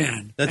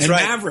Iceman. That's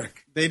right,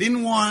 Maverick. They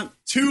didn't want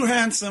too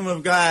handsome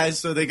of guys,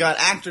 so they got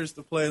actors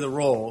to play the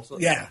role. So,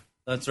 yeah,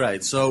 that's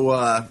right.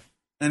 So.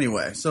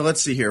 Anyway, so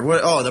let's see here.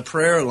 The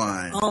prayer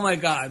line. Oh, my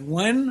God.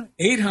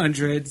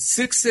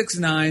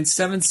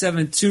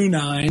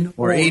 1-800-669-7729.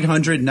 Or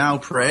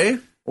 800-NOW-PRAY.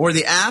 Or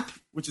the app,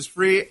 which is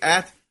free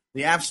at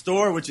the App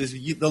Store, which is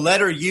the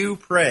letter U,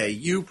 pray.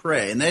 You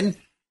pray. And then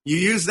you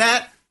use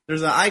that.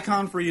 There's an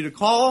icon for you to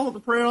call the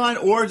prayer line,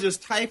 or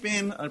just type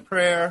in a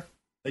prayer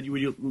that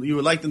you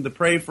would like them to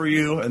pray for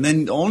you. And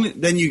then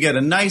you get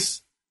a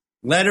nice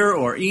letter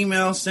or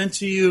email sent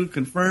to you,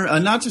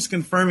 not just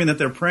confirming that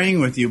they're praying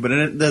with you, but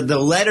the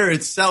letter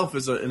itself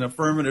is an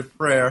affirmative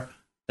prayer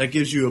that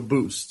gives you a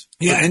boost.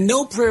 Yeah, and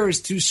no prayer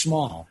is too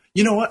small.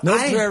 You know what? No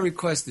prayer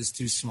request is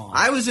too small.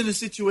 I was in a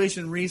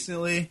situation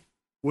recently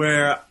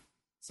where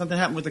something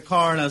happened with the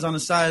car, and I was on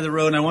the side of the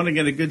road, and I wanted to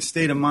get a good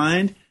state of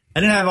mind. I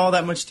didn't have all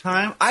that much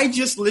time. I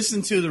just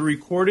listened to the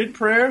recorded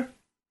prayer,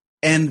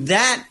 and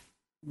that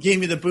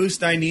gave me the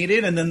boost I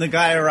needed, and then the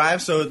guy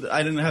arrived, so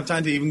I didn't have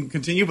time to even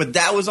continue, but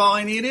that was all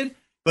I needed.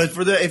 But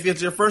if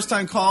it's your first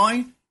time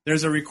calling,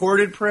 there's a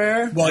recorded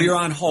prayer. While you're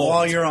on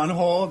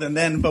hold.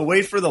 But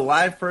wait for the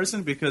live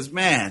person, because,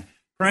 man,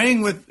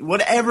 praying with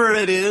whatever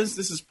it is,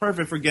 this is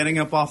perfect for getting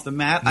up off the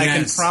mat. Yes. I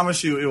can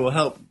promise you it will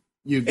help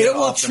you get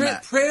off the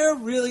mat. Prayer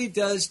really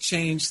does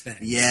change things.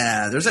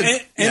 Yeah.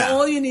 And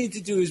all you need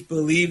to do is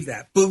believe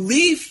that.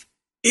 Belief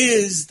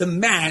is the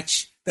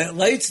match that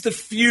lights the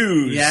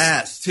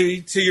fuse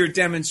to your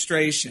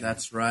demonstration.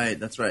 That's right.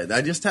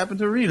 I just happened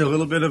to read a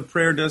little bit of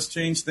Prayer Does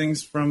Change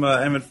Things from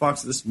Emmett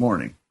Fox this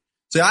morning.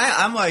 So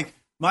I'm like,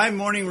 my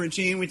morning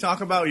routine we talk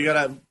about, you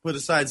got to put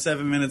aside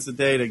 7 minutes a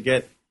day to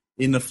get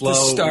in the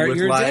flow with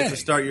life, to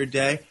start your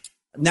day.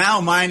 Now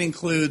mine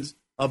includes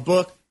a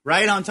book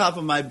right on top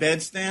of my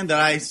bedstand that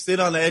I sit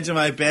on the edge of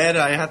my bed.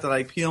 I have to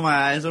like peel my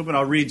eyes open.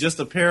 I'll read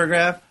just a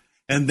paragraph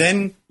and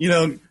then,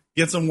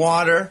 get some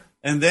water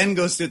and then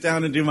go sit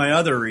down and do my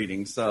other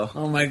reading. So,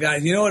 oh my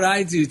God. You know what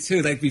I do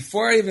too? Like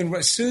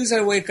as soon as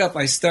I wake up,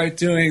 I start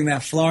doing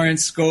that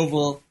Florence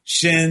Scovel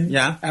Shin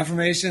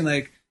affirmation.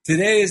 Like,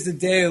 today is the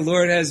day the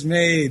Lord has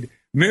made.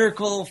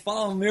 Miracle will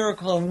follow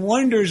miracle and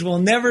wonders will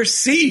never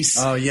cease.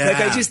 Oh, yeah. Like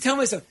I just tell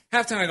myself,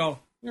 half time I go,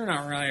 you're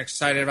not really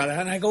excited about that.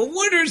 And I go,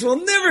 wonders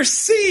will never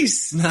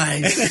cease.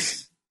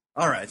 Nice.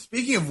 All right.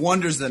 Speaking of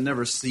wonders that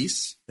never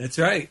cease. That's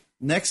right.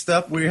 Next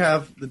up, we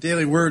have the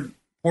Daily Word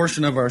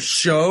portion of our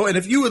show. And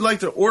if you would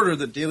like to order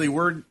the Daily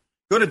Word,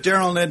 go to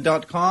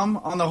DarylNed.com.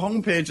 On the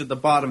homepage at the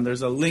bottom,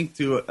 there's a link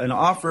to an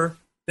offer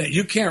that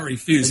you can't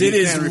refuse. It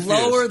is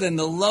lower than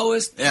the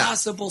lowest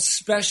possible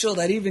special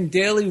that even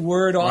Daily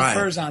Word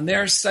offers on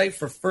their site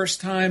for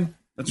first-time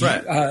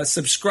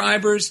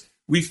subscribers.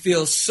 We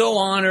feel so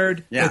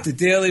honored that the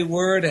Daily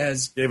Word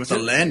gave us a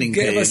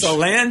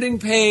landing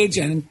page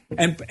and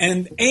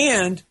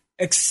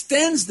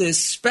extends this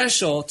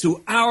special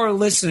to our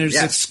listeners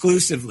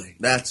exclusively.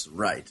 That's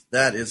right.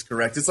 That is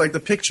correct. It's like the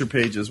picture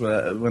pages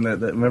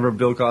remember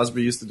Bill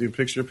Cosby used to do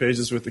picture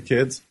pages with the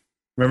kids.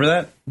 Remember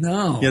that?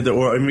 No. Yeah,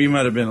 you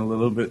might have been a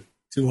little bit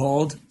too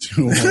old.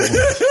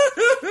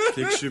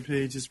 Picture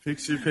pages.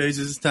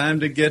 It's time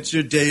to get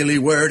your Daily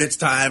Word. It's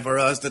time for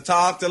us to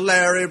talk to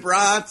Larry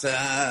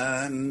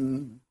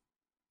Broughton.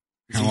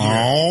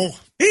 Hello.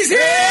 He's here.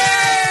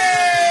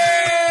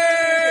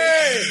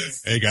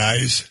 Hey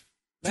guys.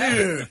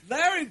 Dude,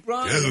 Larry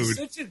Broughton is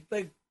such a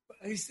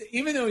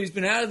even though he's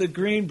been out of the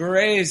Green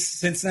Berets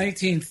since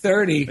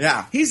 1930,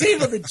 he's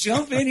able to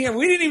jump in here.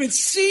 We didn't even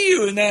see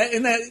you in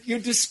that. You're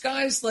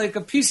disguised like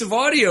a piece of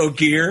audio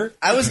gear.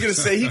 I was going to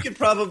say he could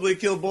probably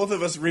kill both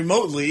of us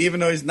remotely, even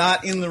though he's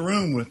not in the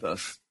room with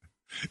us.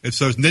 It's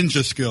those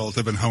ninja skills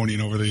I've been honing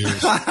over the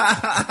years.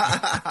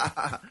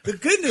 The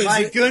good news.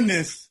 My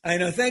goodness. I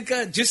know. Thank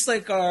God. Just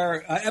like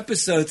our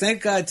episode,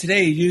 thank God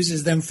today he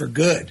uses them for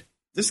good.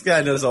 This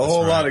guy does a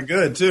whole lot of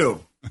good,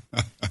 too.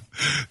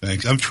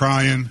 Thanks. I'm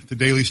trying. It's a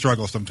daily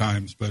struggle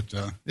sometimes, but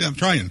I'm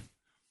trying.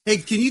 Hey,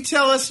 can you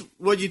tell us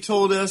what you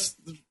told us?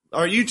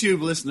 Our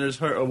YouTube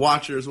listeners, or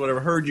watchers, whatever,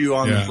 heard you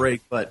on the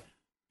break, but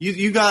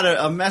you got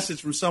a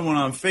message from someone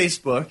on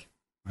Facebook.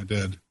 I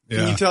did.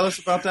 Can you tell us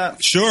about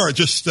that? Sure.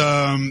 Just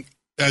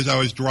as I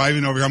was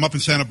driving over here, I'm up in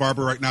Santa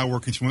Barbara right now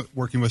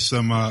working with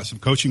some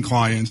coaching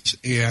clients,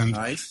 and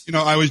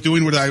I was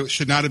doing what I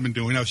should not have been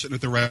doing. I was sitting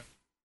at the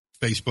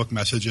Facebook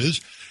messages,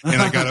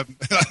 and I got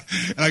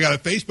a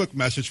Facebook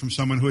message from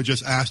someone who had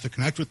just asked to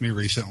connect with me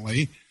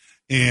recently,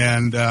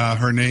 and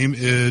her name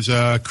is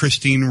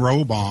Christine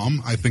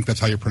Robaum. I think that's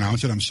how you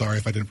pronounce it. I'm sorry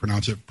if I didn't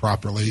pronounce it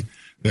properly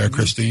there,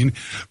 Christine.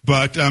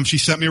 But she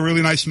sent me a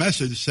really nice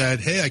message. Said,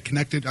 "Hey, I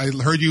connected. I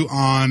heard you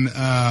on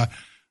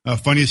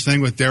Funniest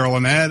Thing with Daryl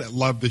and Ed.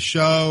 Love the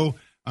show."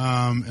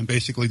 And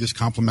basically just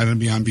complimented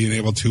me on being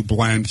able to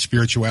blend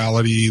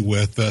spirituality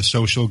with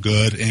social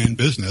good and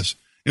business.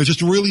 It was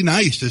just really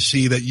nice to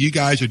see that you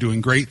guys are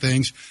doing great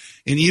things.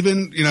 And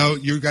even,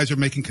 you guys are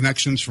making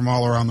connections from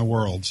all around the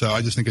world. So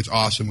I just think it's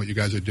awesome what you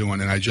guys are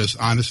doing. And I just,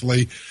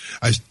 honestly,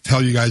 I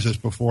tell you guys this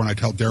before, and I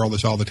tell Daryl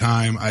this all the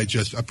time, I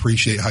just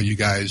appreciate how you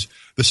guys,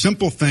 the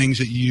simple things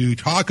that you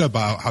talk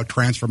about, how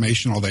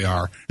transformational they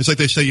are. It's like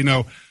they say,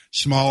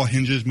 small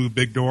hinges move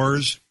big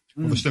doors.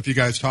 Well, the stuff you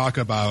guys talk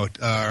about,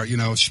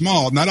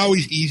 small, not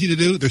always easy to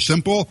do. They're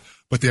simple,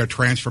 but they are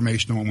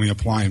transformational when we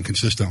apply them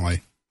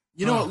consistently.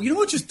 You know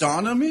what just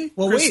dawned on me?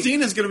 Well,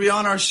 Christina's going to be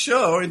on our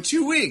show in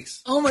 2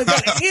 weeks. Oh, my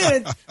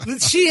God.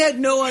 And she had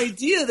no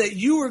idea that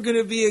you were going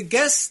to be a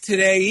guest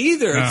today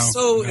either.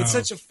 It's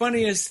such a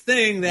funniest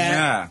thing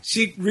that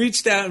she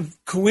reached out and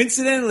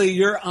coincidentally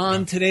you're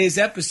on today's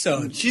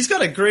episode. She's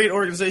got a great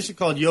organization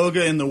called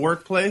Yoga in the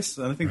Workplace.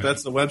 And I think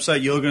that's the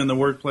website,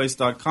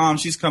 yogaintheworkplace.com.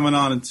 She's coming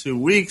on in 2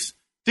 weeks.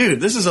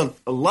 Dude, this is a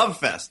love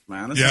fest,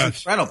 man. This is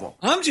incredible.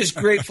 I'm just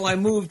grateful I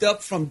moved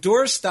up from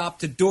doorstop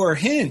to door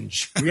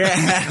hinge.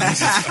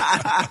 Yeah.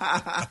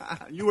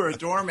 You were a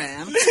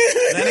doorman,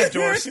 then a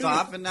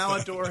doorstop, and now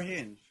a door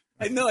hinge.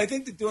 I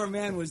think the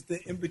doorman was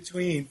the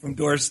in-between from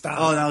doorstop.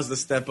 Oh, that was the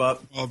step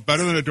up. Well,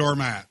 better than a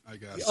doormat, I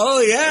guess.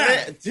 Oh,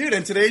 yeah. Dude,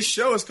 and today's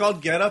show is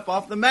called Get Up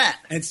Off the Mat.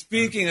 And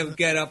speaking of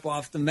Get Up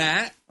Off the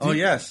Mat.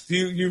 Yes.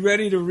 You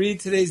ready to read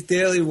today's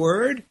Daily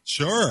Word?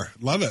 Sure.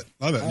 Love it.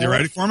 You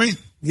ready for me?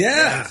 Yeah.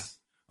 Yes.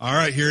 All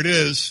right, here it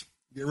is.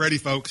 Get ready,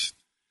 folks.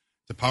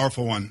 It's a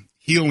powerful one.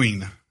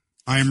 Healing.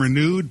 I am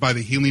renewed by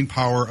the healing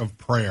power of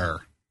prayer.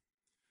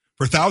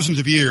 For thousands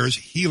of years,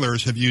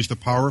 healers have used the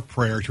power of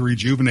prayer to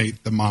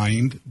rejuvenate the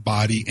mind,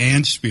 body,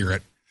 and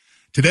spirit.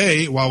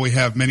 Today, while we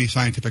have many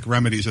scientific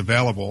remedies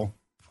available,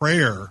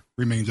 prayer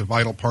remains a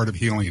vital part of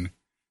healing.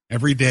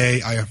 Every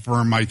day, I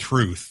affirm my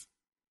truth.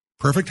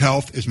 Perfect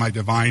health is my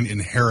divine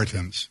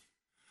inheritance.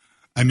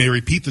 I may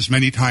repeat this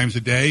many times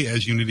a day,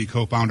 as Unity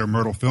co-founder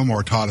Myrtle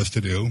Fillmore taught us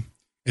to do.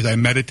 As I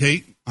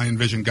meditate, I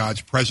envision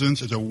God's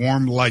presence as a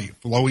warm light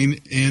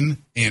flowing in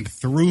and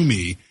through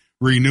me,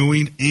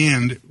 renewing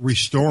and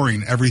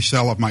restoring every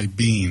cell of my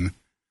being.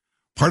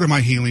 Part of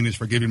my healing is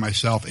forgiving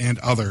myself and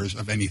others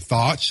of any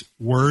thoughts,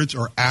 words,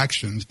 or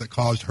actions that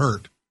caused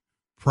hurt.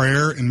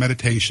 Prayer and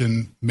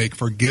meditation make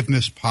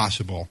forgiveness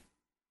possible.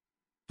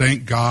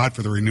 Thank God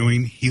for the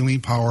renewing,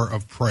 healing power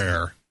of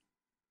prayer.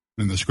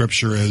 And the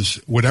scripture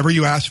is, whatever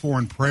you ask for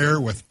in prayer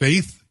with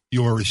faith,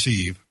 you will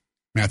receive.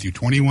 Matthew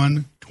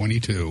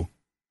 21:22.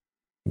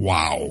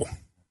 Wow.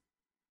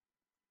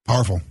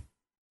 Powerful.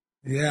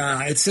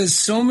 Yeah, it says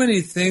so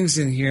many things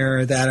in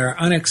here that are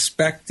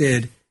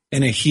unexpected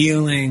in a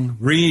healing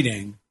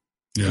reading.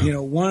 Yeah. You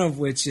know, one of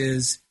which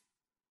is,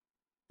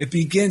 it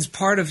begins,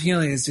 part of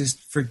healing is just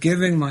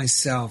forgiving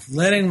myself,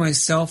 letting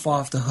myself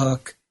off the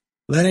hook,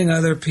 letting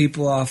other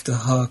people off the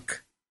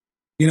hook.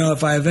 You know,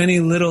 if I have any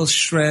little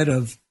shred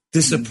of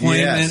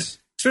disappointment,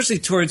 especially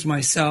towards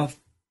myself,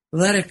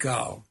 let it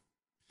go.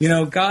 You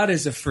know, God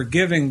is a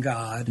forgiving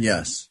God.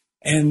 Yes.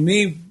 And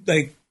me,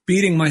 like,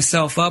 beating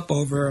myself up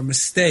over a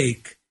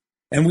mistake.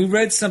 And we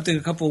read something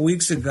a couple of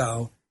weeks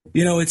ago.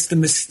 You know, it's the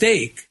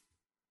mistake.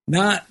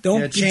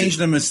 Change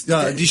the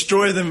mistake.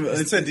 Destroy them.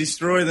 It said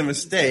destroy the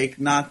mistake,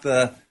 not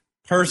the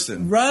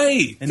person.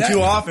 Right. And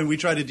too often we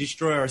try to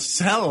destroy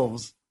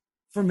ourselves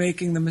for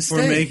making the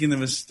mistake.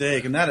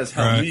 And that has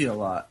helped me a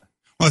lot.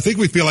 Well, I think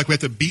we feel like we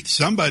have to beat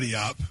somebody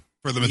up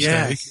for the mistake.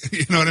 Yes.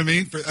 You know what I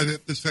mean?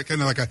 It's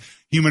kind of like a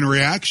human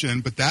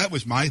reaction, but that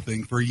was my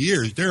thing for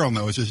years. Daryl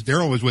knows this.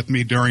 Daryl was with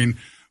me during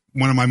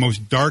one of my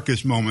most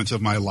darkest moments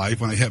of my life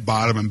when I hit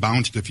bottom and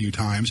bounced a few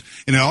times.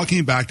 And it all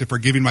came back to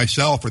forgiving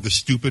myself for the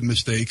stupid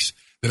mistakes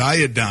that I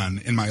had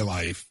done in my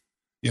life.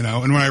 You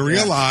know, and when I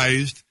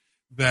realized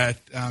that,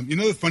 you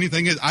know, the funny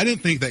thing is I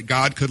didn't think that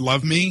God could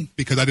love me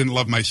because I didn't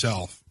love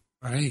myself.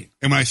 Right.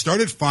 And when I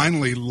started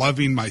finally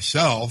loving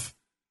myself,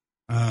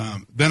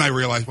 then I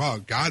realized, wow,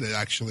 God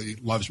actually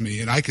loves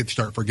me, and I could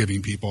start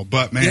forgiving people.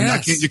 But,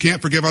 man, you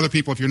can't forgive other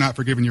people if you're not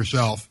forgiving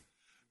yourself.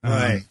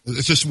 Right.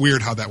 It's just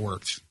weird how that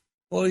works.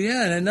 Well,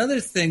 yeah, and another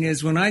thing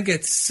is when I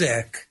get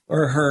sick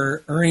or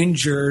hurt or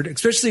injured,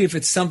 especially if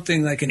it's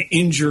something like an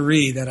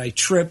injury that I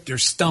tripped or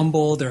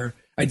stumbled or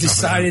I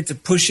decided to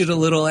push it a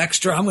little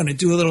extra, I'm going to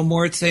do a little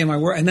more today in my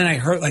work, and then I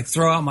hurt, like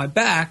throw out my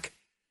back,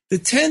 the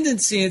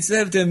tendency,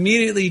 instead of to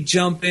immediately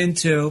jump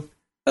into,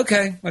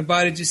 okay, my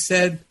body just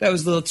said that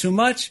was a little too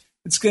much,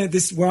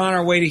 we're on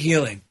our way to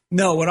healing.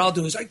 No, what I'll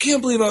do is, I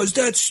can't believe I was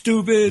that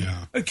stupid.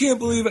 Yeah. I can't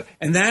believe it.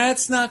 And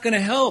that's not going to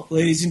help,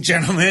 ladies and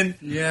gentlemen.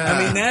 Yeah.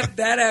 I mean,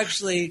 that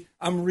actually,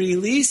 I'm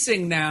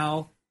releasing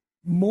now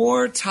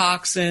more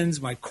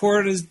toxins. My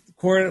cortisol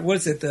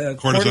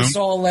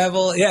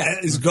level,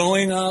 is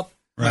going up.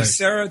 Right. My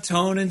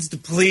serotonin's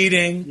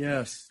depleting.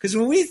 Yes. Because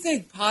when we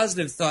think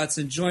positive thoughts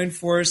and join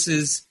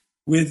forces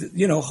with,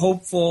 you know,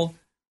 hopeful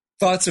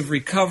thoughts of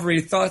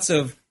recovery, thoughts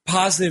of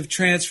positive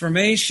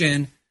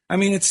transformation, I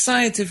mean, it's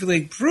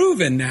scientifically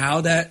proven now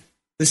that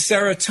the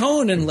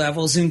serotonin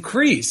levels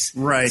increase.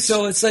 Right.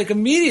 So it's like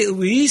immediately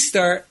we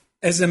start,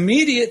 as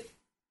immediate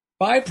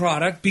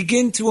byproduct,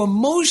 begin to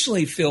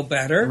emotionally feel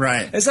better.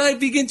 Right. As I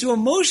begin to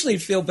emotionally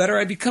feel better,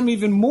 I become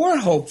even more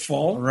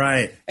hopeful.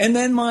 Right. And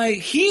then my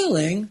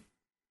healing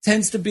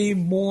tends to be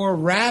more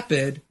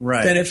rapid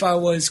than if I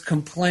was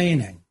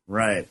complaining.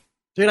 Right.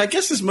 Dude, I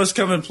guess this must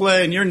come in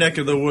play in your neck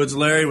of the woods,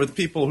 Larry, with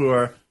people who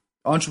are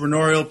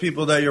entrepreneurial,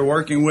 people that you're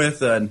working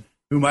with, and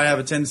who might have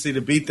a tendency to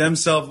beat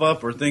themselves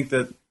up or think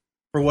that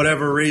for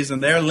whatever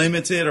reason they're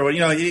limited, or, you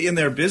know, in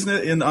their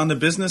business, on the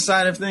business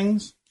side of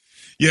things.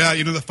 Yeah,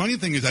 you know, the funny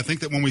thing is I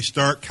think that when we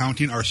start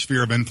counting our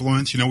sphere of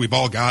influence, you know, we've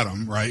all got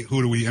them, right?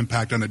 Who do we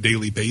impact on a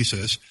daily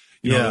basis?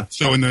 You know,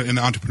 so in the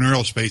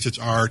entrepreneurial space, it's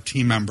our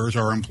team members,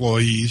 our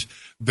employees,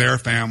 their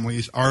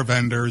families, our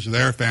vendors,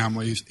 their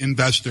families,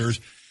 investors.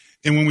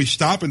 And when we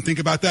stop and think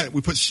about that,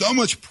 we put so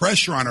much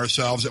pressure on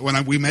ourselves that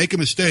when we make a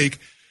mistake,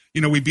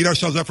 you know, we beat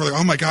ourselves up for like,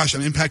 oh my gosh,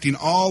 I'm impacting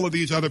all of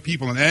these other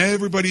people and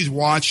everybody's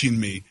watching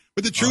me.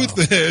 But the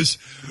truth is,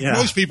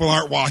 most people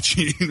aren't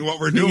watching what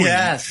we're doing.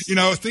 Yes. You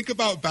know, think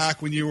about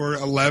back when you were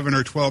 11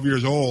 or 12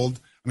 years old.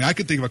 I mean, I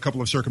could think of a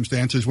couple of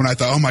circumstances when I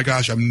thought, oh my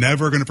gosh, I'm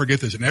never going to forget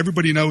this. And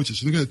everybody knows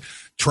this. It's going to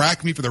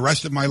track me for the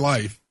rest of my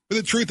life. But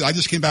the truth is, I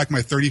just came back from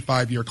my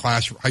 35-year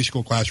high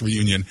school class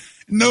reunion.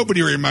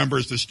 Nobody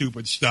remembers the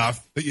stupid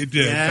stuff that you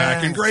did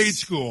back in grade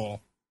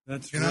school.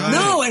 That's right.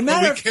 No, and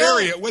matter we of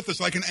carry fact, it with us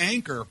like an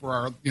anchor for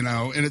our, you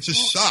know, and it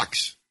just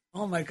sucks.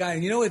 Oh my God.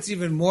 And you know what's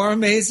even more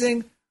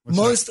amazing?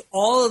 What's that?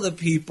 All of the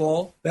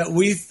people that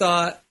we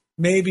thought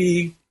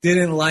maybe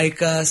didn't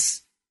like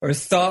us or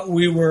thought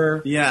we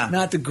were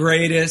not the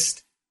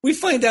greatest, we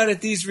find out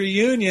at these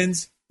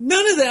reunions,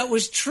 none of that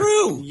was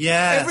true.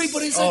 Yes.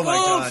 Everybody's like,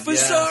 God,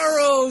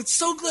 Fusaro,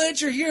 so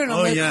glad you're here. And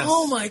I'm like,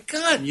 oh my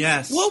God,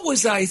 what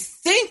was I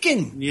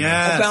thinking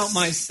about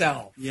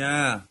myself?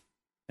 Yeah.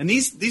 And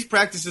these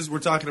practices we're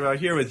talking about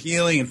here with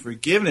healing and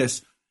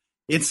forgiveness,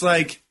 it's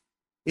like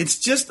it's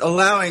just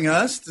allowing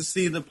us to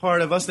see the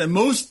part of us that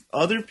most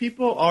other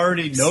people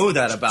already know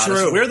that about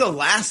us. We're the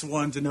last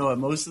one to know it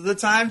most of the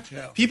time.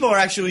 Yeah. People are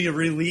actually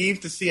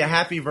relieved to see a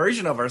happy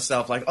version of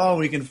ourselves, like, oh,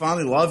 we can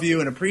finally love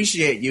you and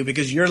appreciate you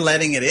because you're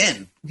letting it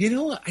in. You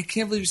know what? I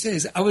can't believe you say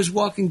this. I was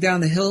walking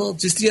down the hill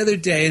just the other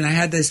day, and I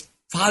had this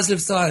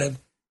positive thought of,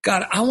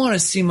 God, I want to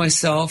see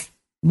myself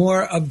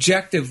more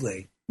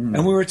objectively.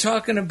 And we were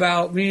talking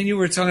about, me and you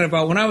were talking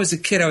about, when I was a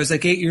kid, I was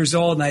like 8 years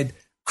old, and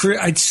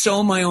I'd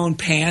sew my own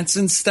pants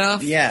and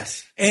stuff.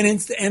 Yes.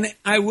 And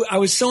I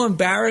was so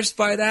embarrassed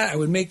by that. I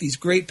would make these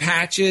great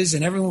patches,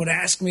 and everyone would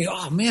ask me,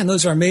 oh, man,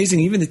 those are amazing.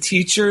 Even the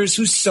teachers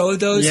who sewed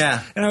those.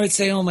 Yeah. And I would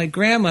say, oh, my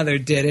grandmother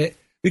did it,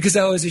 because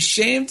I was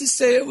ashamed to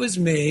say it was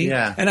me.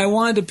 Yeah. And I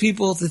wanted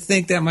people to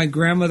think that my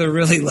grandmother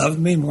really loved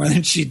me more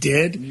than she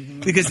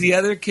did, because the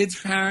other kids'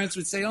 parents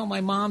would say, oh,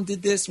 my mom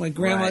did this, my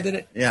grandma did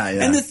it. Yeah.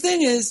 And the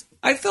thing is,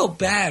 I felt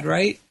bad,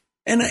 right?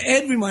 And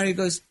Ed reminded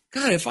me, goes,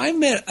 God, if I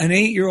met an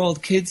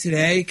 8-year-old kid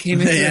today,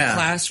 came into the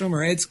classroom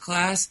or Ed's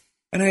class,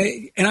 and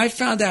I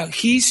found out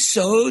he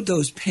sewed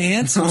those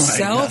pants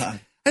himself,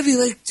 I'd be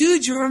like,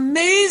 dude, you're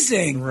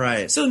amazing.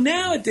 Right. So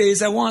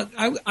nowadays,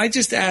 I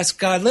just ask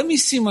God, let me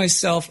see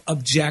myself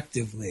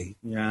objectively.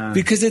 Yeah.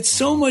 Because it's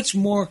so much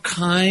more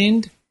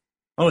kind.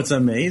 Oh, it's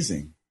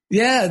amazing.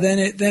 Yeah, than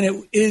it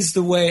is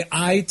the way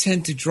I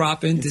tend to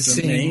drop into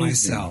seeing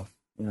myself.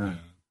 Yeah.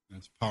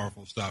 That's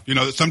powerful stuff. You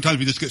know, sometimes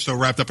we just get so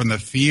wrapped up in the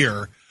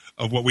fear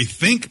of what we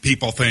think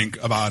people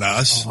think about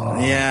us.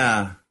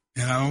 Yeah.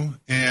 You know,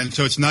 and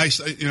so it's nice.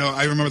 You know,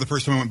 I remember the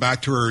first time I went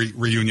back to a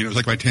reunion. It was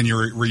like my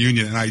 10-year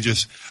reunion, and I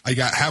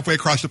got halfway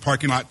across the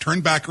parking lot,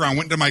 turned back around,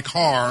 went into my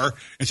car,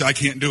 and said, I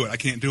can't do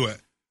it.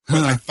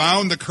 But I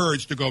found the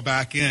courage to go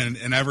back in,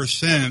 and ever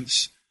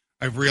since,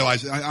 I've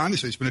realized,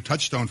 honestly, it's been a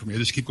touchstone for me. I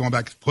just keep going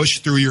back, push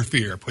through your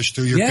fear, fear. It's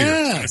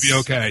going to be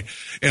okay.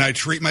 And I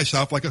treat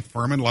myself like a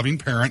firm and loving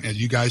parent,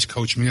 as you guys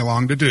coach me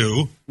along to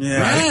do.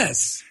 Yeah. Right?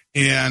 Yes.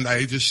 And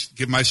I just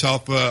give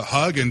myself a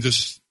hug and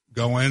just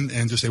go in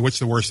and just say, what's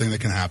the worst thing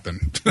that can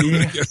happen?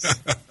 Yes.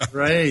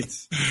 Right.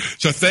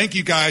 So thank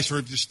you guys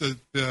for just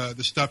the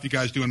stuff you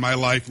guys do in my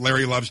life.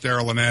 Larry loves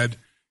Daryl and Ed,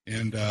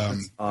 and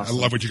awesome. I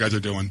love what you guys are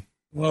doing.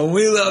 Well,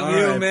 we love All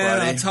you, right, man.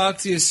 buddy. I'll talk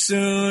to you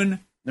soon.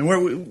 And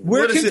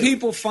where can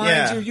people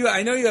find you?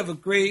 I know you have a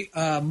great,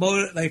 a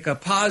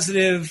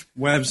positive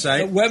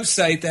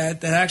website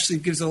that actually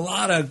gives a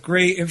lot of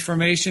great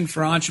information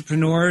for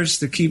entrepreneurs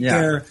to keep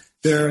their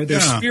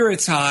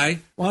spirits high.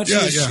 Why don't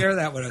you share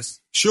that with us?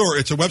 Sure.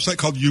 It's a website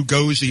called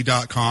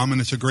Yougozi.com,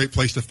 and it's a great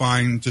place to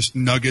find just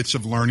nuggets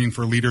of learning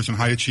for leaders and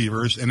high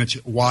achievers. And it's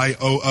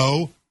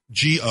YOOGOZI,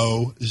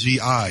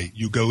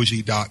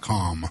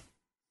 Yougozi.com.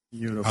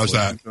 Beautiful. How's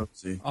that?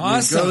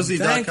 Awesome.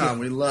 Yougozi.com.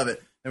 We love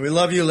it. And we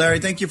love you, Larry.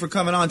 Thank you for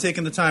coming on,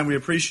 taking the time. We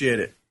appreciate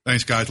it.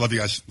 Thanks, guys. Love you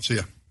guys. See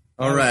ya.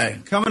 All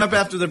right. Coming up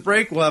after the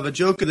break, we'll have a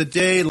joke of the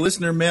day,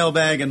 listener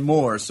mailbag, and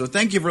more. So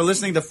thank you for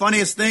listening to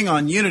Funniest Thing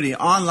on Unity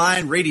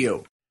Online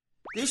Radio.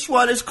 This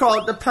one is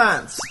called The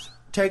Pants.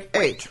 Take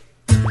 8.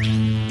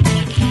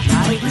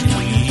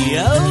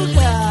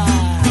 Yoga.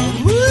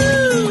 Woo!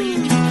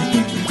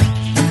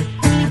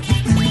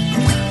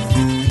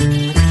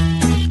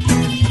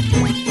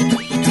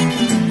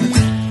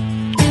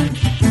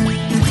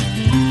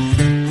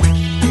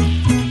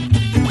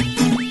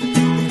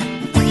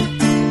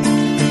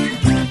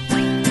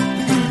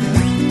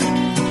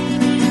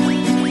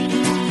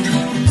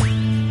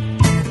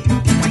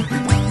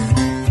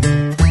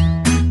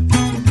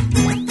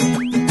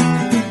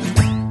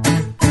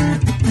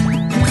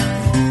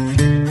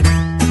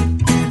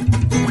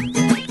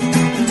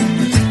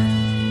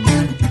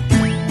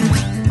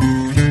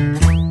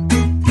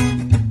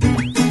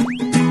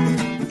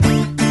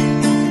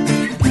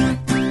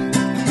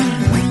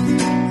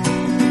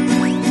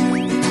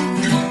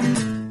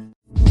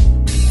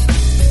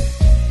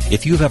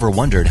 If you've ever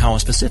wondered how a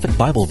specific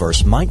Bible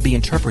verse might be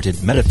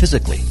interpreted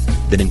metaphysically,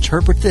 then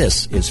Interpret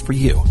This is for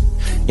you.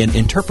 In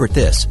Interpret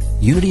This,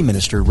 Unity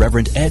Minister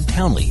Reverend Ed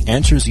Townley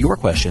answers your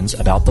questions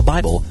about the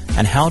Bible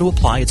and how to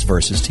apply its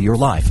verses to your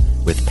life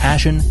with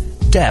passion,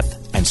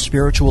 depth, and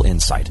spiritual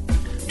insight.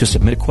 To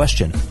submit a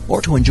question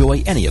or to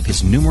enjoy any of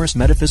his numerous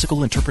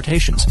metaphysical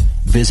interpretations,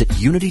 visit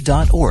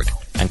unity.org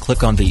and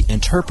click on the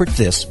Interpret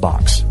This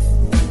box.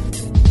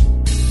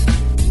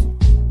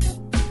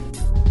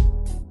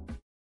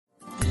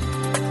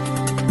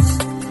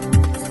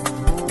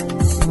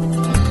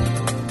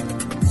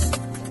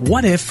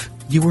 What if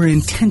you were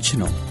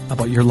intentional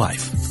about your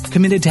life,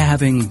 committed to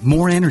having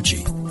more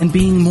energy and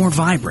being more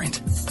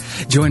vibrant?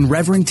 Join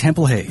Reverend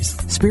Temple Hayes,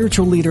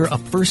 spiritual leader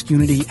of First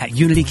Unity at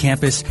Unity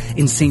Campus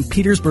in St.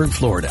 Petersburg,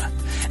 Florida,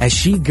 as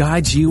she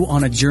guides you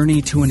on a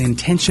journey to an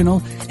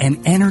intentional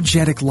and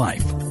energetic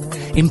life.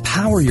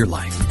 Empower your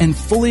life and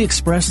fully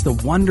express the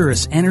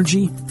wondrous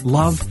energy,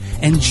 love,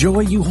 and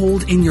joy you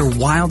hold in your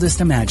wildest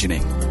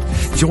imagining.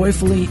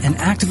 Joyfully and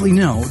actively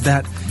know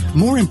that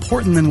more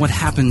important than what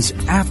happens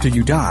after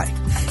you die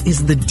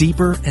is the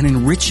deeper and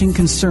enriching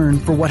concern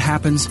for what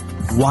happens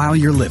while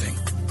you're living.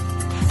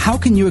 How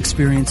can you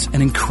experience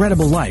an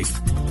incredible life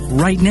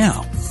right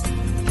now?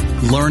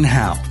 Learn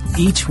how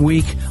each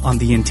week on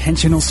The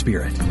Intentional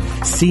Spirit,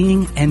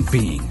 Seeing and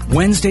Being,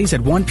 Wednesdays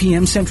at 1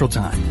 p.m. Central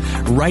Time,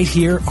 right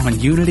here on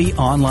Unity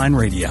Online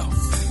Radio,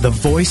 the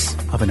voice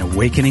of an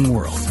awakening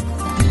world.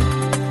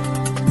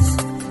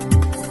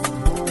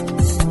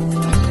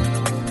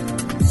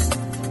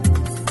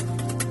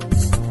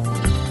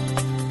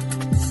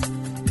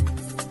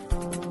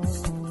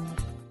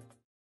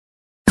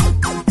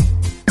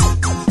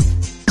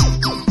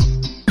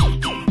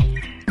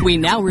 We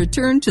now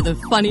return to the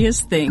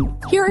funniest thing.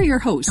 Here are your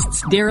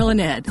hosts, Daryl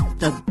and Ed,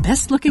 the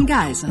best-looking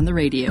guys on the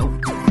radio.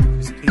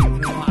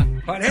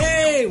 But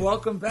hey,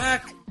 welcome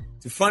back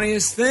to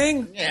Funniest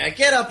Thing. Yeah,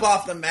 get up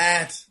off the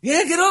mat.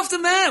 Yeah, get off the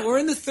mat. We're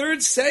in the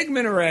third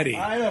segment already.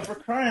 I know, for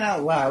crying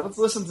out loud. Let's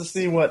listen to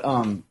see what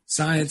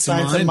Science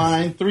of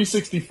Mind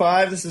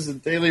 365. This is a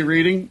daily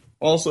reading.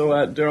 Also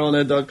at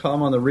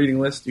DarylandEd.com on the reading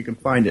list, you can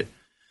find it.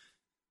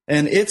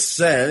 And it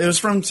said, it was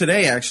from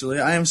today actually,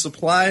 I am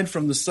supplied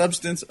from the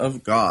substance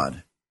of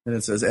God. And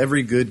it says,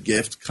 every good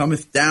gift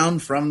cometh down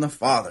from the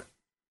Father.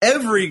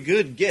 Every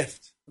good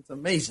gift. That's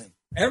amazing.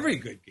 Every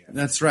good gift.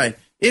 That's right.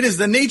 It is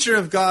the nature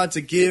of God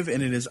to give,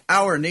 and it is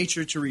our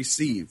nature to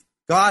receive.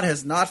 God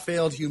has not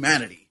failed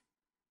humanity.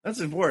 That's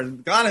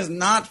important. God has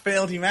not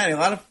failed humanity. A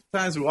lot of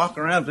times we walk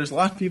around, there's a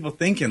lot of people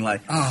thinking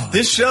like,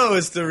 this show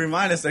is to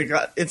remind us that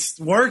God, it's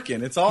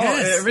working. It's all,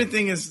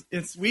 everything is,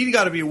 we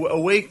got to be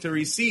awake to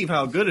receive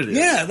how good it is.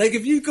 Yeah, like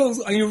if you go,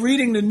 you're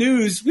reading the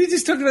news, we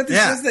just talked about this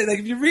yesterday, like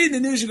if you read the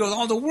news, you go,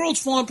 oh, the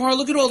world's falling apart,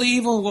 look at all the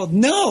evil in the world.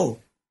 No,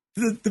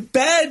 the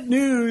bad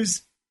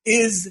news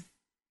is,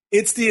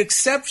 it's the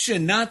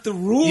exception, not the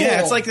rule.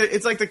 Yeah,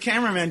 it's like the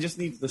cameraman just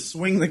needs to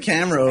swing the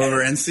camera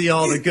over and see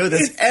all the good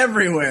that's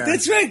everywhere.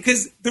 That's right,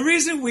 because the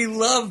reason we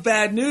love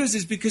bad news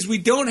is because we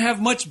don't have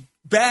much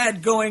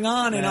bad going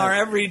on in our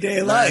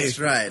everyday life. That's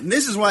right. And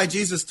this is why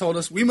Jesus told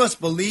us we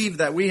must believe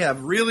that we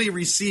have really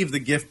received the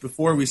gift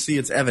before we see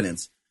its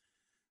evidence.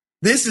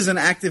 This is an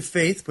active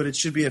faith, but it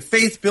should be a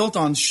faith built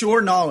on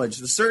sure knowledge,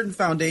 the certain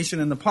foundation,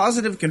 and the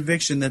positive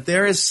conviction that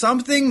there is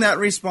something that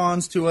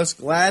responds to us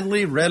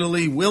gladly,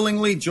 readily,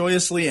 willingly,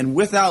 joyously, and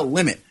without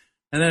limit.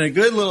 And then a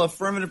good little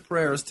affirmative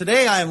prayer is,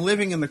 today I am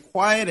living in the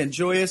quiet and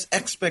joyous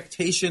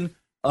expectation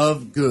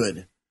of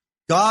good.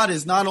 God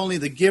is not only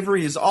the giver,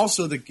 he is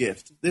also the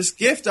gift. This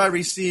gift I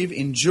receive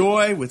in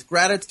joy, with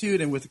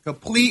gratitude, and with a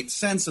complete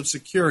sense of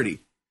security.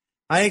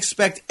 I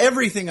expect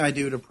everything I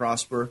do to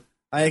prosper.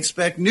 I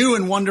expect new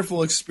and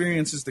wonderful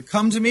experiences to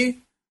come to me.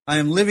 I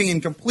am living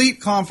in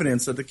complete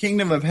confidence that the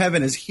kingdom of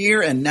heaven is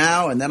here and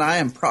now, and that I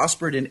am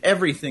prospered in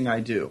everything I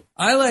do.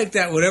 I like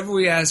that whatever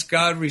we ask,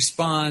 God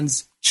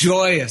responds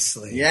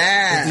joyously.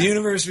 Yeah. That the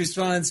universe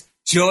responds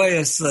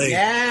joyously.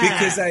 Yeah.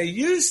 Because I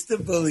used to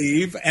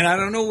believe, and I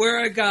don't know where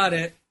I got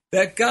it,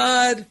 that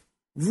God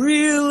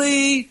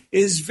really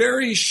is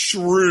very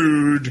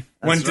shrewd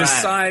when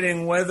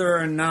deciding whether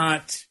or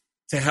not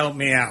to help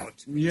me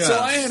out. Yeah. So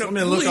I had I'm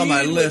going to look on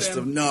my list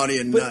of naughty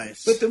and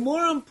nice. But the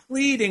more I'm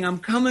pleading, I'm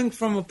coming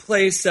from a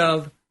place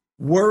of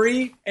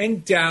worry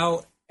and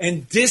doubt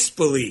and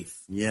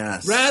disbelief.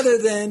 Yes. Rather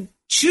than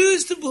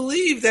choose to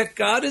believe that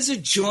God is a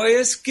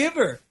joyous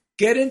giver.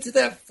 Get into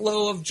that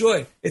flow of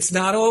joy. It's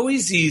not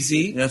always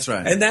easy. That's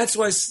right. And that's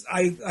why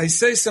I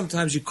say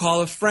sometimes you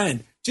call a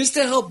friend, just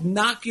to help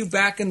knock you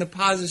back in the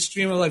positive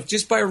stream of life,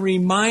 just by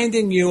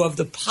reminding you of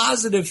the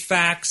positive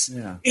facts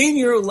in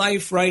your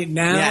life right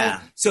now,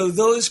 so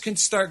those can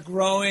start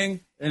growing.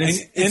 And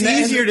it's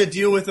easier to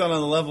deal with on a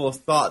level of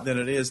thought than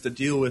it is to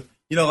deal with,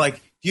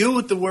 deal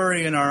with the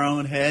worry in our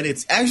own head.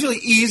 It's actually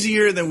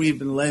easier than we've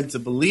been led to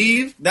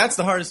believe. That's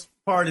the hardest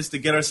part, is to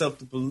get ourselves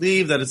to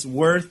believe that it's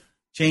worth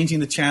changing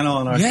the channel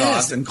on our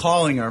thoughts and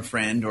calling our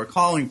friend, or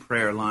calling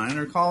prayer line,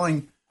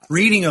 or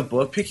reading a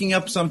book, picking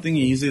up something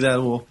easy that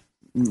will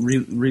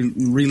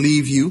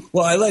relieve you.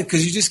 Well, I like,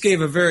 because you just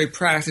gave a very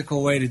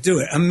practical way to do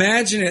it.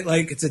 Imagine it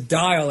like it's a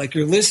dial, like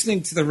you're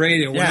listening to the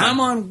radio. When I'm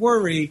on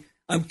worry,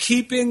 I'm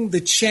keeping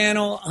the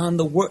channel on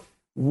the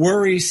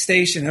worry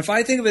station. If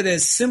I think of it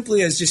as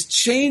simply as just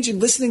changing,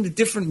 listening to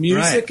different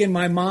music in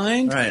my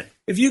mind,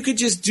 if you could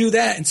just do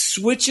that and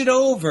switch it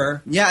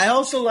over. Yeah, I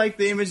also like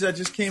the image that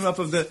just came up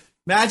of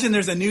imagine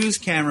there's a news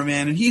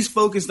cameraman and he's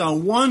focused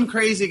on one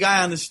crazy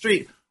guy on the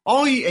street.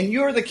 And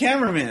you're the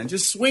cameraman.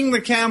 Just swing the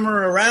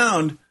camera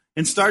around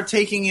and start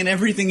taking in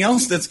everything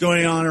else that's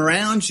going on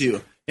around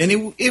you.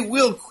 And it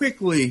will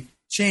quickly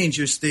change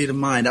your state of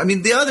mind. I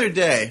mean, the other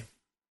day,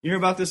 you hear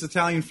about this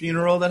Italian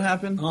funeral that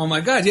happened? Oh, my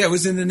God. Yeah, it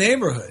was in the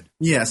neighborhood.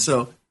 Yeah,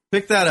 so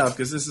pick that up,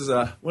 because this is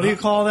what do you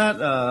call that?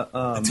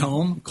 A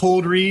tome?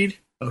 Cold read?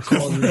 A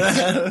cold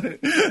read.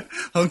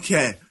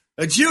 Okay.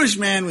 A Jewish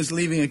man was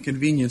leaving a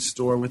convenience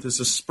store with his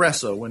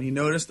espresso when he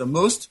noticed a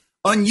most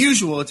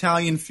unusual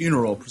Italian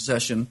funeral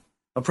procession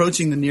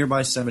approaching the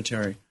nearby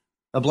cemetery.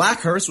 A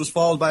black hearse was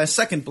followed by a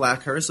second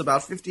black hearse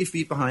about 50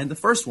 feet behind the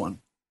first one.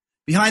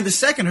 Behind the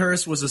second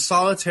hearse was a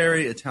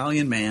solitary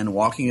Italian man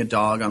walking a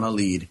dog on a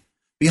lead.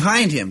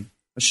 Behind him,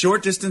 a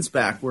short distance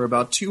back, were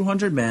about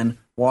 200 men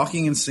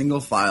walking in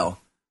single file.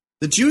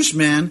 The Jewish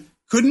man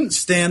couldn't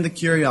stand the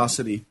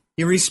curiosity. He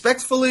He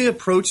respectfully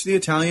approached the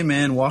Italian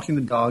man walking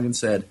the dog and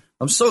said,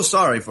 "I'm so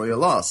sorry for your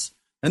loss,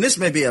 and this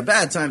may be a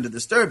bad time to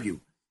disturb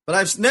you, but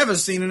I've never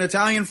seen an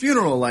Italian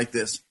funeral like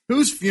this.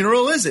 Whose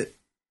funeral is it?"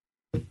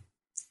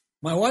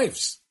 My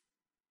wife's.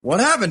 "What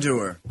happened to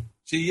her?"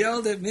 "She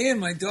yelled at me and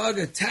my dog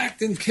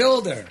attacked and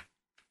killed her."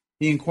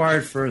 He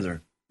inquired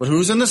further, "But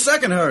who's in the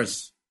second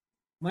hearse?"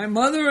 "My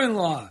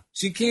mother-in-law.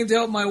 She came to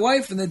help my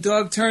wife and the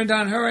dog turned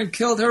on her and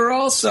killed her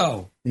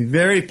also." A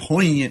very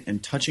poignant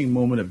and touching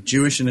moment of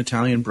Jewish and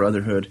Italian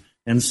brotherhood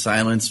and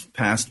silence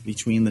passed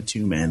between the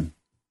two men.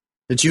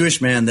 The Jewish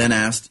man then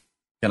asked,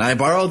 "Can I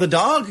borrow the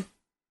dog?"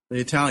 The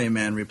Italian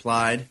man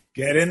replied,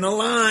 "Get in the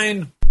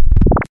line."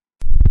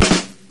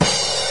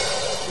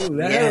 Ooh,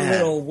 that had a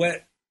little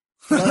wet.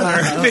 All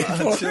right.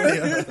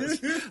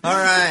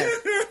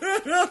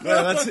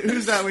 Well,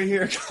 who's that we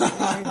hear?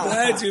 I'm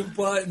glad you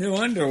bought new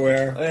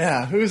underwear.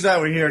 Yeah, who's that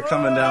we hear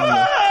coming down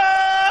the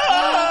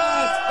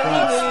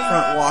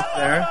front walk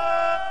there?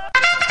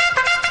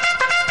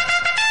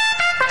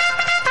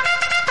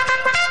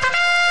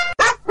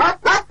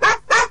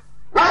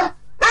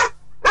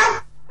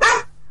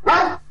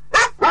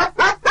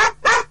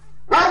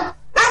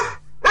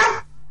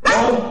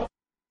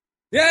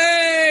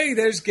 Yay!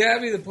 There's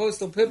Gabby, the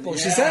postal pit bull.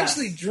 Yeah. She's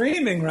actually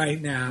dreaming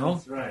right now.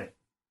 That's right.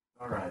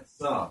 All right,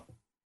 so.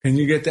 Can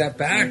you get that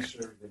back?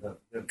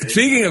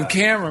 Speaking of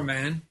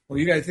cameraman, well,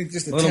 you got to think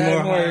just a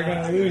tad more. You're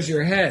going to lose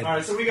your head. All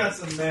right, so we got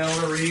some mail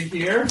to read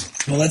here.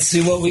 Well, let's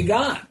see what we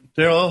got.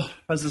 Daryl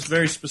has this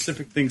very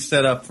specific thing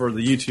set up for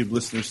the YouTube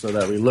listeners so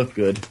that we look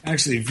good.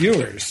 Actually,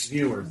 viewers.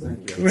 Viewers,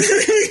 thank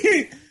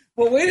you.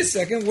 Well, wait a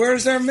second.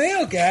 Where's our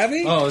mail,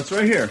 Gabby? Oh, it's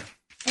right here.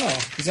 Oh,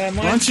 is that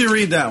mine? Why don't you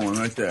read that one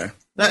right there?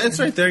 It's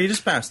right there. You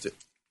just passed it.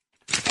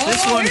 Oh,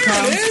 This one here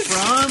comes it is.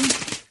 from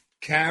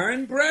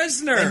Karen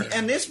Bresner.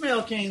 And this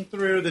mail came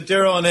through the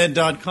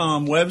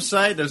DarylAndEd.com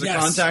website. There's a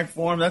contact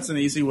form. That's an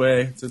easy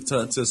way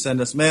to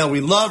send us mail.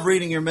 We love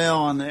reading your mail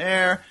on the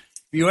air.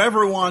 If you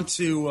ever want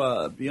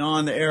to be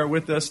on the air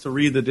with us to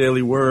read the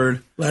Daily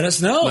Word, let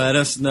us know. Let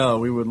us know.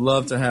 We would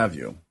love to have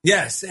you.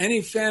 Yes,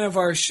 any fan of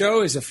our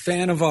show is a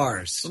fan of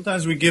ours.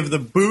 Sometimes we give the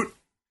boot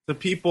to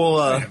people.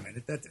 Wait a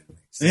minute, that didn't make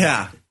sense.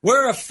 Yeah.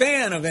 We're a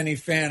fan of any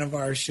fan of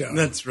our show.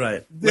 That's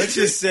right. Let's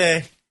just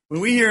say,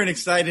 when we hear an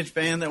excited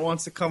fan that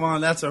wants to come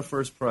on, that's our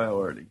first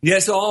priority.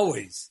 Yes,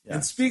 always. Yes.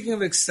 And speaking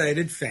of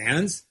excited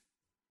fans,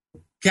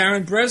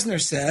 Karen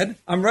Bresner said,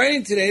 "I'm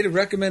writing today to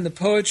recommend the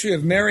poetry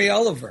of Mary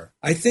Oliver.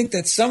 I think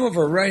that some of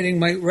her writing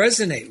might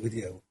resonate with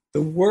you.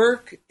 The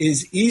work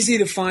is easy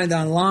to find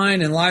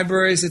online in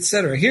libraries,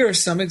 etc. Here are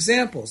some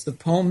examples. The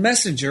poem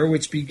Messenger,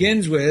 which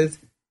begins with,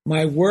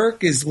 'My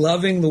work is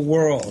loving the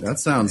world.'" That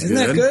sounds Isn't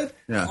good. that good?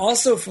 Yeah.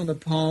 Also from the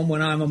poem,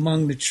 "When I'm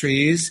Among the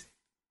Trees,"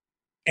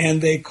 and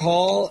they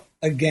call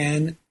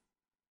again,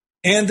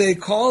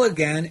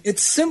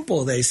 it's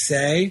simple, they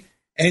say,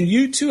 and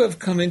you too have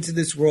come into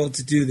this world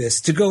to do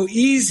this, to go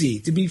easy,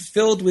 to be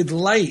filled with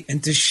light,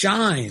 and to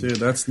shine. Dude,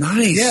 that's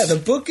nice. Yeah, the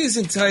book is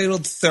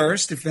entitled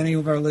Thirst, if any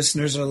of our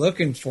listeners are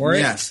looking for it.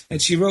 Yes.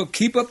 And she wrote,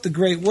 "Keep up the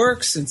great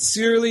work.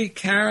 Sincerely,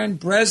 Karen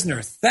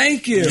Bresner."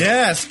 Thank you.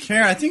 Yes,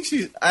 Karen. I think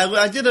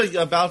I did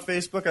about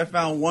Facebook. I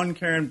found one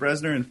Karen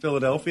Bresner in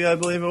Philadelphia, I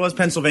believe it was,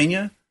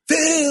 Pennsylvania.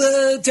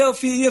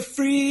 Philadelphia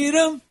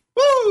freedom.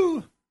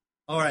 Woo!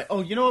 All right.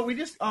 Oh, you know what? We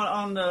just,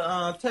 on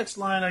the text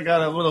line, I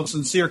got a little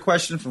sincere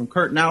question from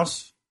Kurt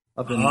Naus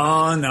up in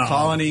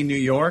Colony, New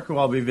York, who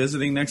I'll be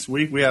visiting next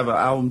week. We have an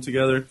album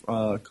together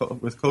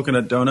with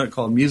Coconut Donut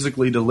called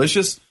Musically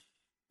Delicious,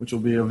 which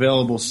will be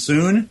available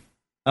soon.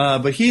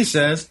 But he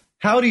says,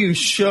 how do you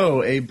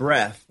show a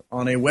breath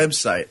on a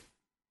website?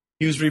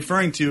 He was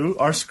referring to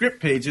our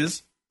script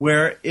pages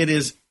where it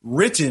is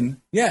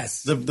written.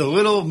 Yes. The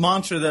little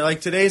mantra that,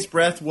 like, today's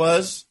breath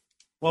was...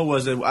 What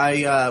was it?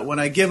 When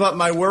I give up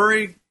my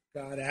worry,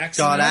 God acts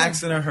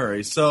in a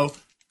hurry. So,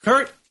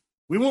 Kurt,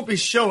 we won't be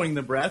showing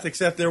the breath,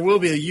 except there will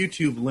be a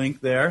YouTube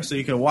link there, so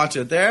you can watch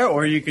it there,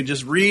 or you can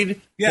just read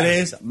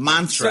today's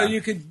mantra. So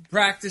you could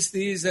practice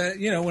these,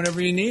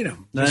 whenever you need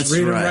them. That's just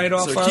read them right. right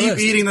off so our keep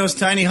list. eating those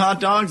tiny hot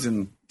dogs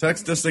and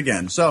text us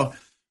again. So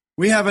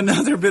we have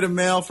another bit of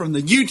mail from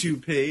the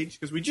YouTube page,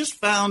 because we just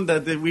found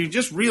that we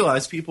just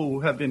realized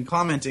people have been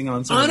commenting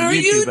on some of the our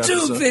YouTube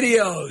episodes.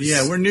 videos.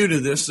 Yeah, we're new to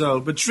this. So,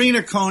 but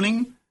Trina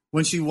Koning,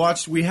 when she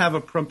watched We Have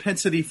a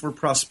Propensity for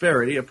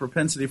Prosperity,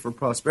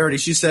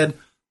 she said,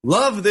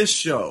 "Love this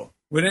show."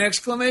 With an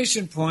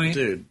exclamation point.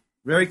 Dude,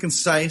 very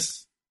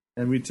concise,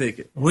 and we take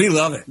it. We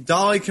love it.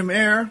 Dolly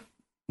Lemaire.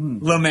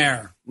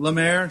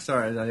 Lemaire.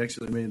 Sorry, I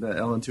actually made that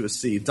L into a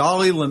C.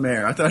 Dolly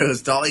Lemaire. I thought it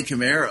was Dolly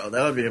Camaro.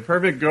 That would be a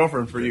perfect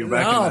girlfriend for you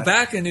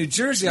back in New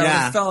Jersey, I would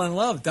have fell in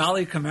love.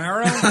 Dolly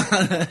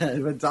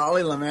Camaro. But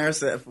Dolly Lemaire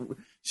said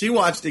she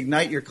watched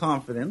Ignite Your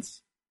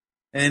Confidence,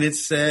 and it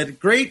said,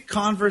 "Great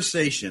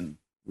conversation.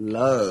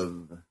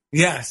 Love."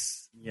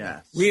 Yes.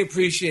 Yes. We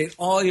appreciate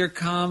all your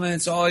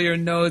comments, all your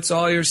notes,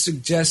 all your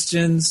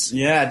suggestions.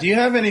 Yeah. Do you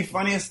have any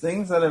funniest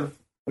things that have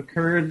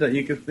occurred that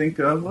you could think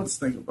of? Let's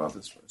think about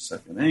this for a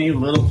second. Any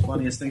little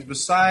funniest things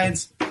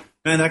besides,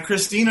 man, that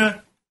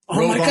Christina.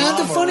 Oh my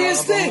God, the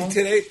funniest thing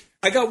today.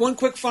 I got one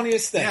quick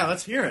funniest thing. Yeah,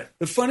 let's hear it.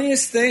 The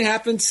funniest thing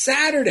happened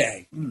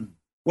Saturday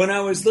when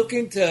I was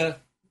looking to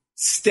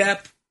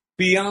step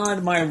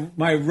beyond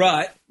my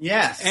rut.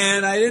 Yes.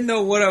 And I didn't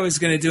know what I was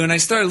going to do. And I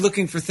started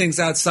looking for things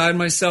outside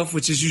myself,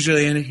 which is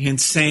usually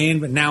insane.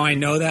 But now I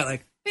know that,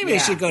 like, maybe I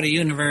should go to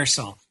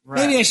Universal.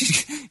 Right. Maybe I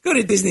should go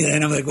to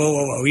Disneyland. I'm like,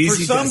 whoa,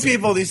 easy. For some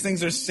people, these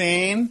things are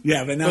sane.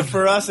 Yeah, but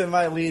for us, it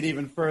might lead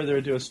even further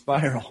into a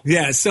spiral.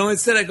 Yeah, so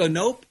instead I go,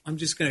 nope, I'm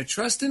just going to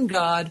trust in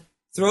God,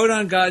 throw it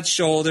on God's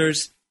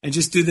shoulders, and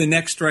just do the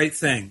next right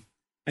thing.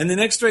 And the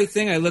next right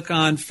thing, I look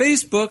on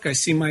Facebook. I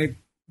see my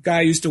guy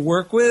I used to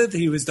work with.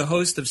 He was the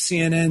host of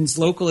CNN's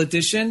local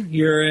edition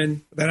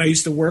that I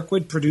used to work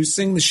with,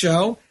 producing the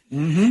show.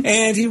 Mm-hmm.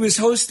 And he was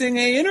hosting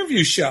an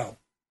interview show.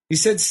 He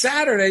said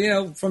Saturday,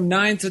 from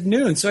 9 to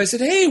noon. So I said,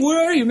 hey,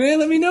 where are you, man?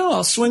 Let me know.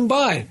 I'll swing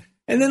by.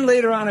 And then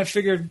later on, I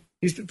figured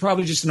he's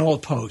probably just an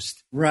old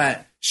post. Right.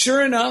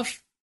 Sure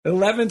enough,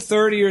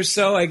 11:30 or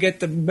so, I get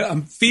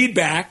the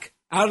feedback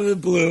out of the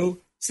blue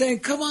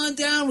saying, come on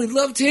down. We'd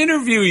love to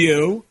interview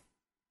you.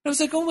 I was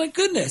like, oh, my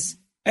goodness.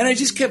 And I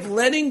just kept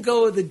letting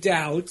go of the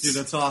doubts. Dude,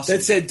 that's awesome.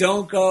 That said,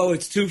 don't go.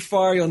 It's too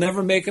far. You'll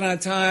never make it on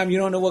time. You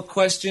don't know what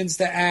questions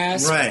to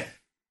ask. Right.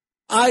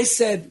 I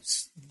said,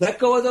 let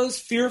go of those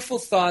fearful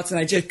thoughts. And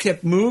I just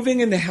kept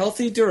moving in the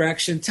healthy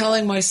direction,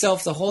 telling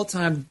myself the whole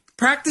time,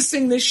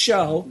 practicing this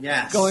show,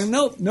 going,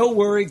 nope, no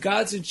worry.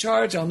 God's in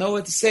charge. I'll know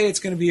what to say. It's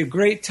going to be a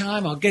great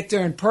time. I'll get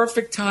there in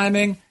perfect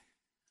timing.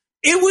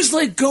 It was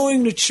like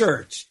going to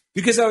church.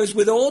 Because I was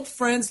with old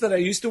friends that I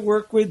used to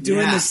work with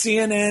doing the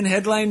CNN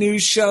headline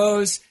news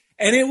shows,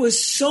 and it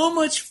was so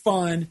much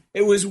fun.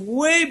 It was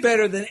way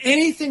better than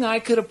anything I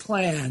could have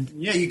planned.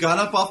 Yeah, you got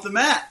up off the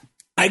mat.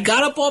 I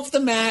got up off the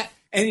mat,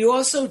 and you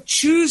also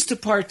choose to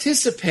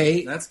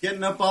participate. That's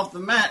getting up off the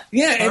mat.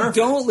 Yeah, Perfect. And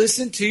don't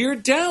listen to your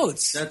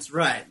doubts. That's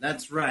right. I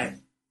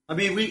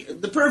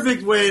mean, the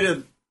perfect way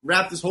to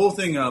wrap this whole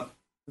thing up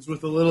is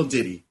with a little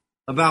ditty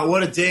about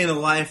what a day in the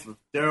life of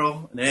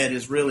Daryl and Ed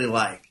is really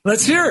like.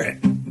 Let's hear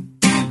it.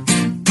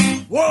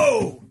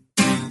 Whoa!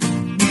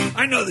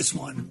 I know this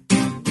one.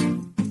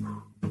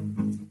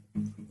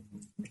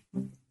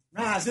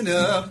 Rising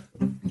up,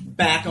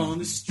 back on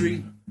the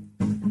street,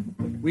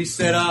 we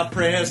said our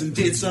prayers and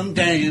did some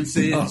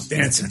dances. Oh,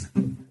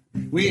 dancing.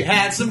 We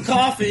had some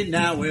coffee,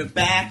 now we're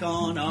back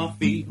on our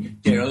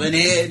feet. Daryl and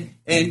Ed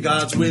and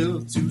God's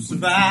will to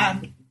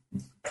survive.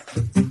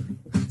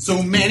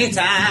 So many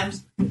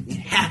times, it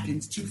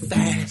happens too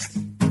fast.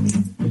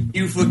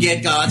 You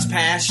forget God's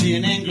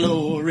passion and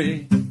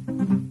glory.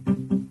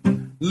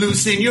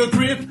 Loosen your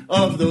grip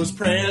of those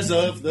prayers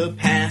of the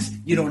past.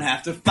 You don't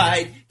have to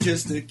fight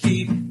just to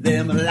keep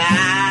them alive.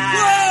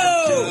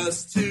 Whoa!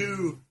 Just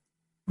two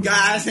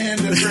guys in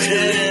the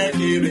prayer,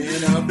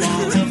 giving up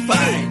on the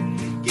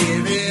fight,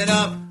 giving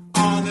up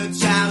on the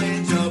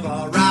challenge of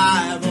our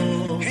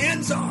rival.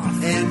 Hands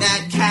off! And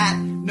that cat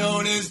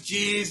known as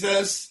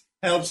Jesus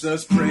helps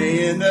us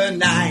pray in the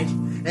night,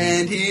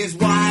 and he's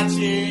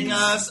watching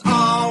us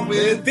all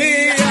with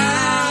the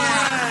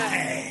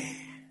eye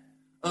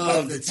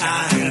of the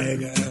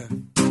tiger.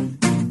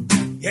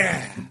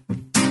 Yeah.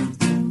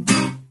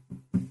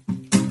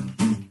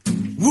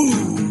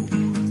 Woo!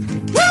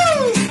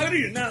 Woo! How do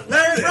you not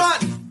let it this?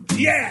 run?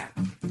 Yeah.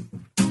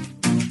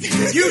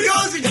 You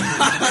goes You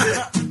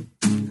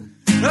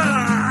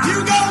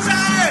goes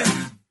Ed!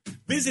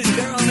 Visit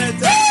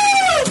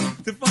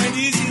DarylNet to find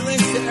easy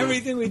links to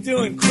everything we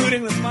do,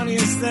 including the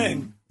funniest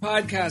thing.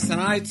 Podcast on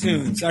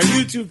iTunes, our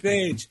YouTube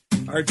page,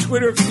 our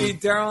Twitter feed,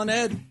 Daryl and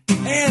Ed,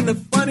 and the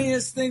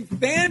funniest thing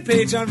fan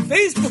page on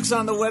Facebook's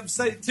on the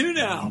website too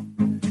now.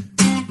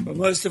 But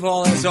most of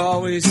all, as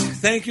always,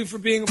 thank you for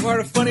being a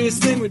part of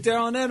Funniest Thing with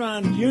Daryl and Ed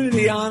on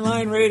Unity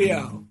Online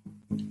Radio.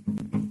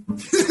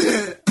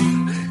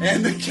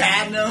 And the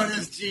cat known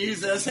as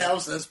Jesus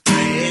helps us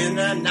pray in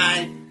the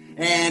night,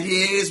 and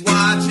he's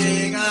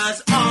watching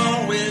us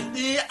all with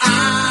the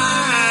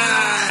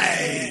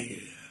eye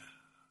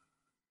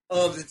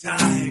of the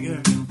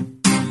tiger.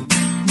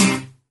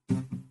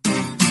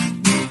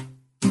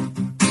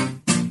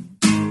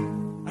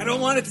 I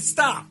don't want it to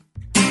stop.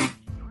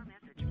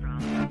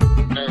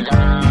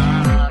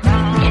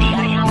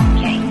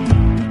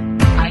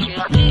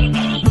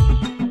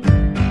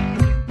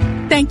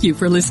 Thank you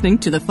for listening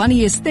to The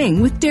Funniest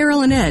Thing with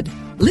Daryl and Ed.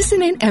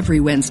 Listen in every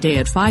Wednesday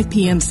at 5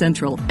 p.m.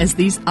 Central as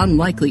these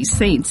unlikely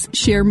saints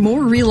share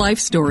more real-life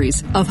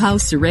stories of how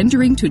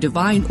surrendering to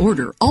divine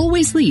order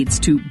always leads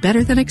to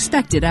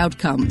better-than-expected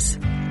outcomes.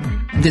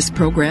 This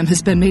program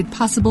has been made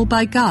possible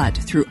by God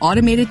through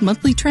automated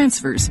monthly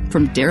transfers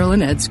from Daryl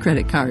and Ed's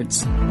credit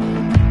cards.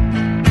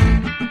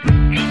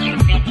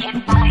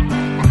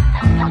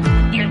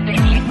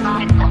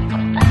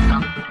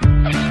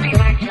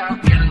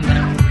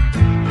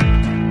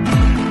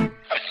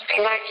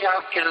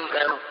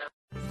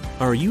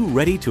 Are you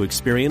ready to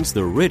experience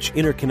the rich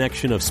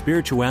interconnection of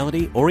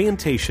spirituality,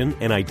 orientation,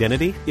 and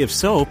identity? If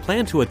so,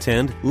 plan to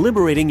attend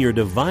Liberating Your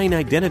Divine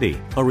Identity,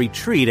 a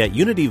retreat at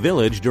Unity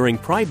Village during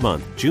Pride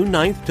Month, June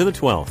 9th to the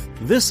 12th.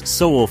 This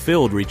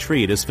soul-filled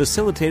retreat is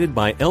facilitated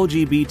by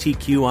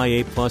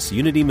LGBTQIA+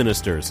 Unity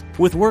ministers,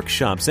 with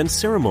workshops and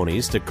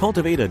ceremonies to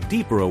cultivate a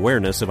deeper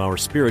awareness of our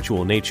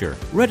spiritual nature.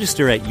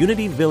 Register at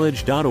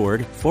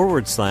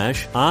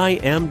unityvillage.org/I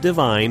Am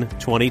Divine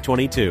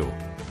 2022.